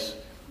place.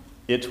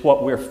 It's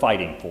what we're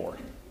fighting for.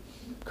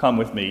 Come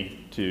with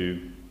me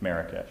to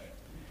Marrakesh.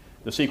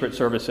 The Secret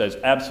Service says,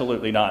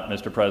 absolutely not,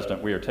 Mr.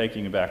 President. We are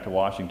taking you back to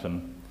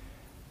Washington.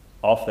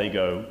 Off they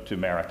go to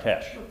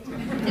Marrakesh.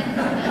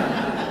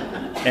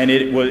 And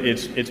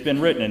it's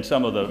been written in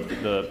some of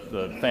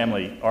the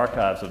family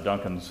archives of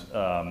Duncan's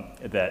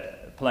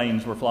that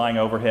planes were flying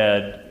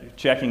overhead,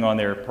 checking on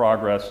their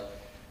progress,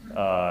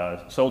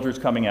 soldiers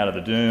coming out of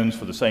the dunes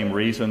for the same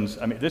reasons.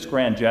 I mean, this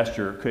grand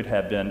gesture could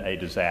have been a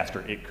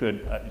disaster. It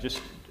could,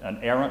 just an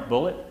errant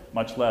bullet,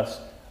 much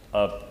less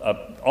an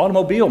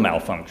automobile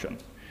malfunction.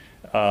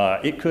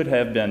 It could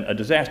have been a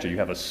disaster. You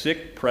have a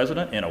sick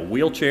president in a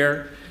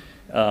wheelchair,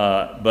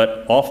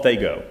 but off they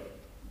go.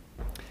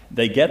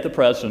 They get the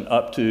president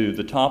up to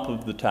the top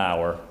of the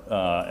tower.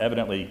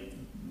 Evidently,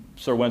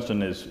 Sir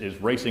Winston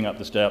is racing up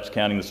the steps,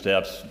 counting the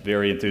steps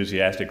very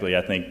enthusiastically.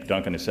 I think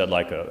Duncan has said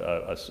like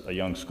a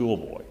young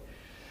schoolboy.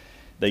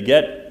 They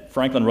get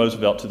Franklin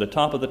Roosevelt to the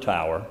top of the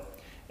tower,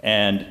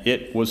 and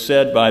it was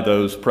said by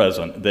those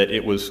present that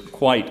it was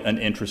quite an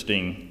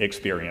interesting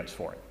experience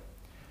for him.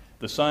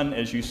 The sun,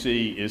 as you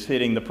see, is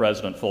hitting the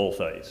president full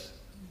face.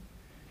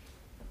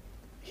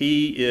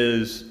 He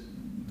is,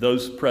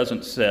 those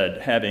present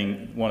said,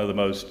 having one of the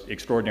most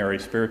extraordinary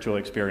spiritual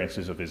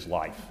experiences of his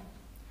life.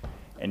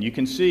 And you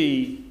can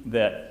see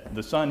that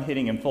the sun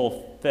hitting him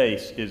full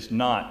face is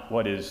not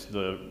what is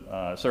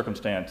the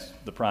circumstance,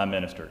 the prime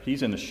minister.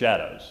 He's in the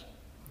shadows.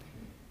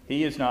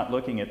 He is not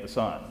looking at the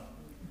sun.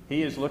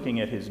 He is looking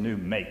at his new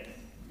mate.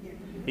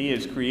 He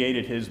has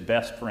created his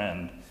best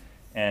friend.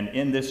 And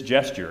in this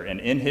gesture and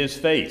in his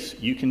face,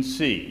 you can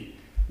see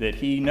that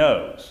he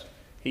knows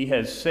he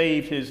has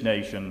saved his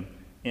nation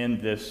in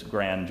this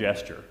grand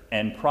gesture,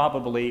 and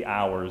probably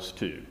ours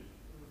too.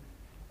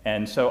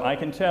 And so I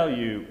can tell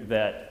you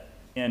that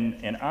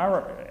in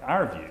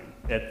our view,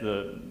 at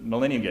the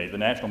Millennium Gate, the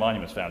National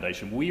Monuments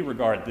Foundation, we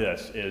regard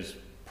this as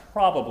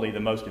probably the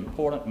most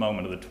important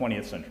moment of the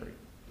 20th century.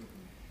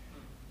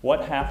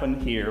 What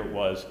happened here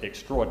was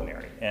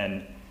extraordinary.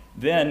 And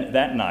then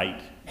that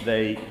night,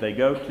 they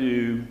go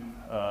to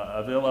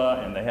a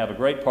villa and they have a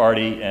great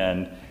party,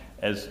 and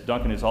as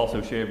Duncan has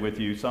also shared with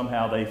you,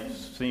 somehow they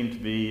seem to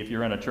be, if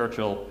you're in a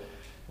Churchill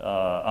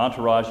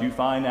entourage, you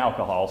find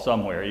alcohol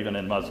somewhere, even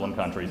in Muslim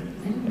countries.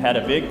 Had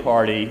a big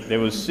party. There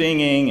was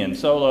singing and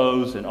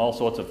solos and all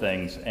sorts of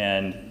things,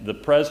 and the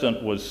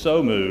president was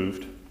so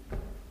moved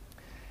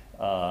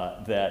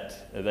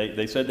that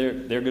they said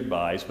their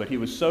goodbyes, but he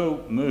was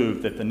so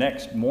moved that the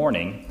next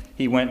morning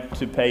he went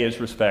to pay his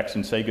respects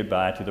and say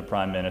goodbye to the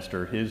prime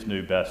minister, his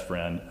new best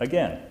friend,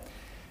 again.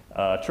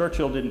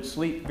 Churchill didn't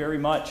sleep very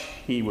much.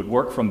 He would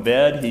work from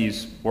bed.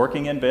 He's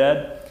working in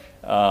bed,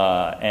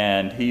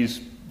 and he's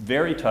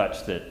very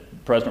touched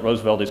that President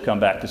Roosevelt has come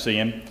back to see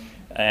him,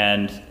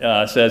 and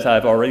says,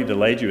 I've already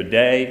delayed you a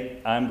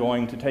day. I'm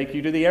going to take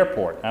you to the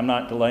airport. I'm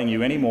not delaying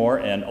you anymore.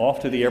 And off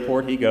to the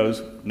airport he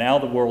goes, now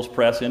the world's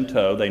press in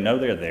tow. They know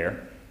they're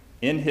there,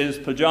 in his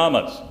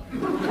pajamas.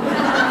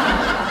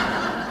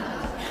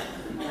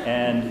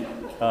 And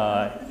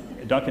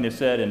Duncan has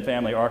said in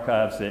family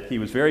archives that he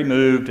was very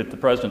moved at the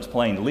president's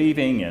plane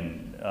leaving,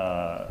 and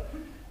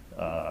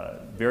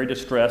very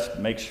distressed,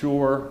 make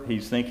sure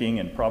he's thinking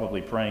and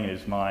probably praying in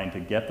his mind to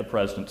get the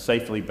president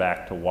safely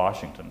back to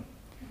Washington.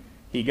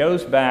 He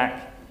goes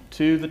back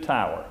to the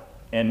tower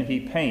and he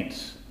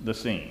paints the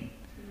scene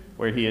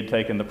where he had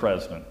taken the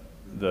president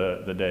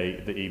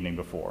the evening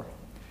before.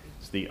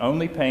 It's the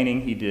only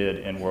painting he did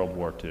in World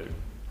War II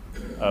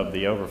of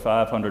the over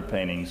 500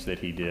 paintings that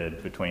he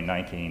did between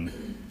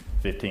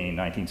 1915,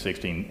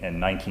 1916,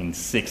 and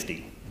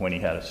 1960 when he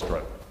had a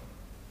stroke.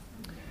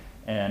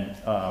 And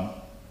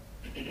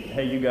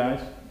hey, you guys,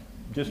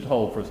 just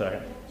hold for a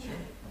second.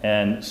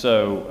 And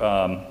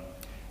so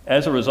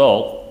as a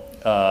result,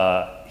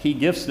 he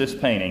gifts this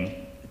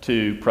painting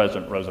to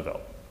President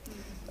Roosevelt.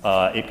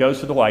 It goes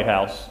to the White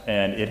House,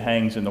 and it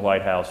hangs in the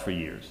White House for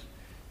years.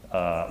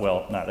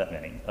 Well, not that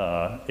many.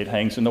 It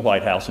hangs in the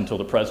White House until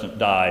the president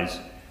dies,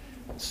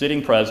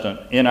 sitting president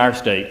in our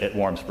state at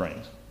Warm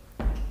Springs.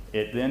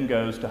 It then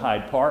goes to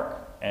Hyde Park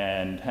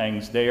and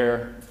hangs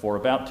there for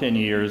about 10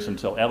 years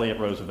until Elliott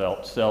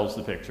Roosevelt sells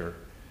the picture,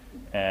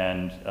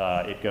 and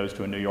it goes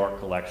to a New York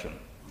collection.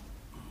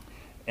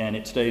 And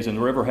it stays in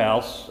the River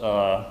House,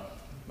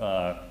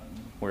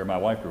 where my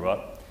wife grew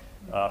up,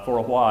 for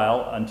a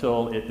while,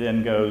 until it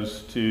then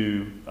goes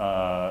to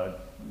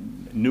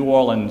New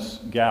Orleans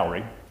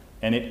Gallery,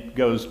 and it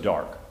goes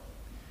dark.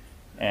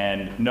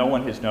 And no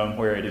one has known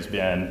where it has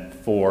been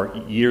for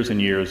years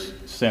and years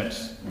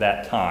since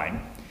that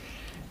time.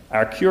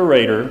 Our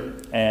curator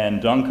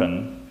and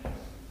Duncan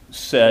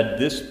said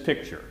this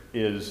picture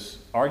is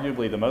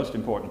arguably the most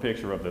important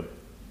picture of the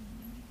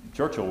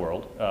Churchill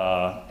world,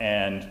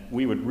 and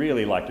we would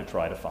really like to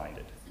try to find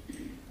it.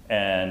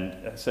 And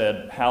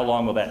said, how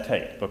long will that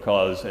take?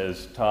 Because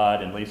as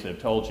Todd and Lisa have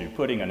told you,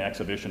 putting an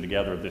exhibition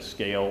together of this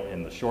scale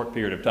in the short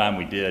period of time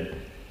we did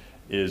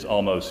is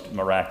almost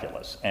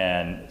miraculous.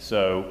 And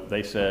so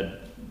they said,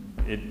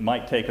 it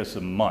might take us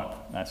a month.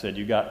 And I said,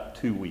 you got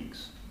 2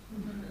 weeks.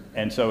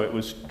 And so it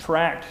was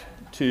tracked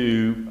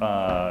to,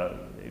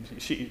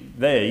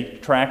 they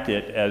tracked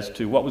it as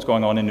to what was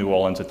going on in New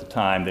Orleans at the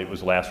time that it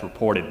was last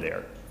reported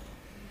there.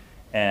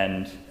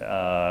 And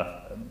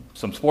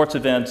some sports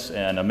events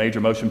and a major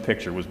motion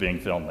picture was being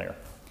filmed there.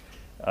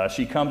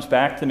 She comes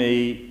back to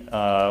me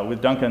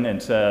with Duncan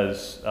and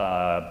says,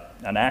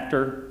 an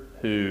actor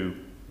who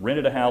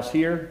rented a house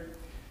here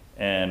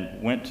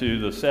and went to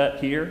the set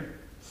here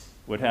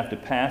would have to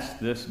pass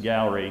this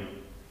gallery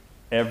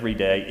every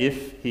day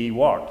if he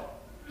walked,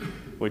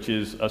 which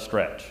is a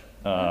stretch.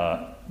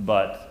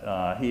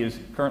 But he is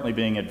currently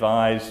being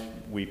advised,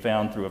 we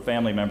found through a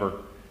family member,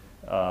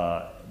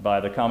 by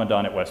the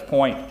commandant at West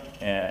Point,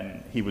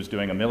 and he was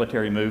doing a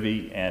military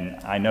movie, and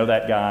I know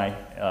that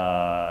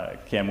guy.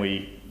 Can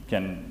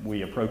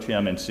we approach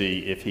him and see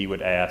if he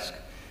would ask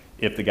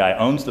if the guy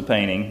owns the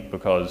painting,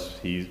 because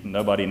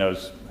nobody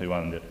knows who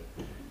owned it,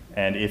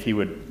 and if he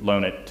would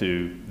loan it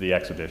to the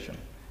exhibition.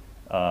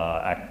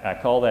 I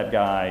called that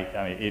guy.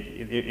 I mean,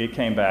 it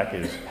came back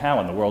as, how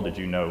in the world did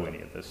you know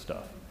any of this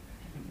stuff?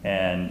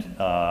 And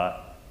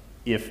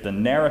if the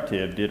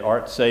narrative, did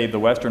art save the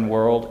Western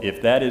world,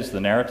 if that is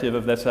the narrative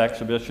of this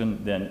exhibition,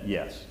 then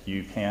yes,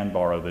 you can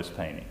borrow this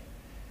painting.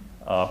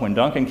 When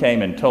Duncan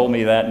came and told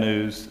me that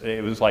news,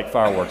 it was like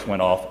fireworks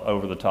went off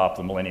over the top of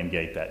the Millennium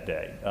Gate that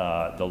day.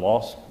 The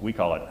lost, I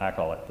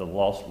call it the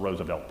lost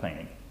Roosevelt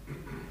painting.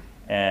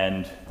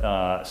 And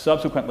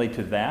subsequently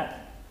to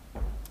that,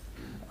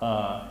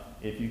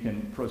 if you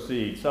can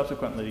proceed,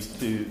 subsequently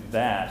to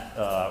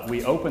that,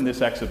 we opened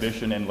this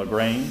exhibition in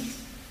LaGrange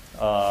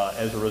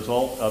as a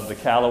result of the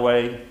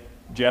Callaway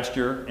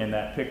gesture in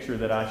that picture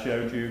that I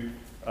showed you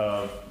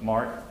of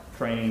Mark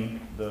training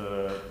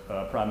the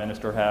Prime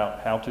Minister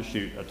how to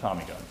shoot a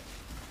Tommy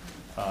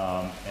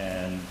gun.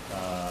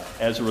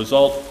 As a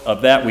result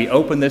of that, we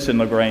opened this in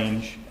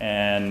LaGrange,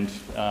 and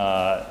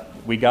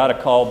we got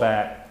a call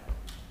back.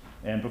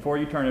 And before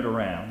you turn it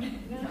around,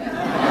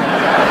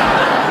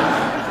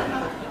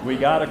 we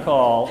got a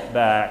call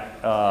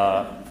back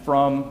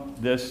from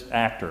this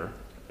actor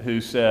who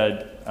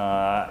said,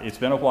 it's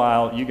been a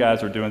while, you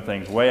guys are doing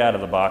things way out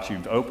of the box.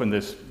 You've opened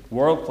this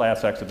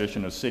world-class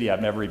exhibition in a city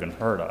I've never even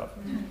heard of.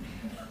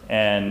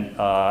 And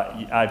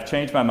I've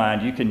changed my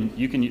mind.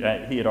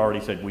 He had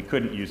already said we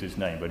couldn't use his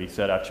name, but he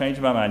said, I've changed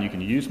my mind, you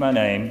can use my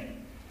name,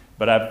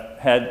 but I've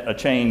had a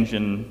change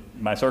in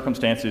my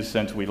circumstances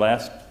since we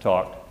last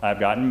talked. I've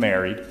gotten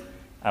married.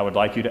 I would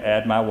like you to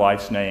add my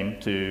wife's name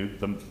to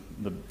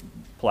the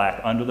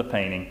plaque under the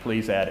painting.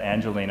 Please add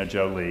Angelina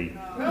Jolie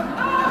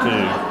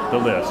to the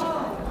list.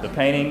 The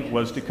painting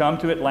was to come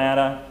to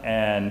Atlanta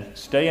and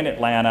stay in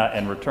Atlanta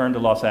and return to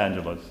Los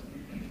Angeles.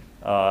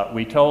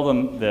 We told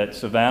them that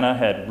Savannah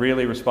had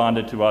really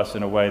responded to us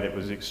in a way that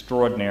was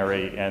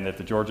extraordinary, and that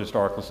the Georgia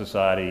Historical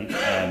Society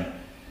and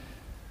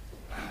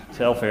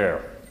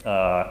Telfair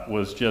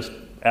was just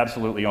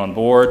absolutely on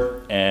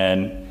board,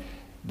 and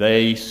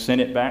they sent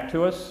it back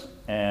to us,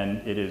 and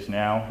it is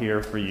now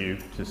here for you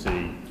to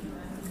see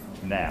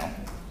now.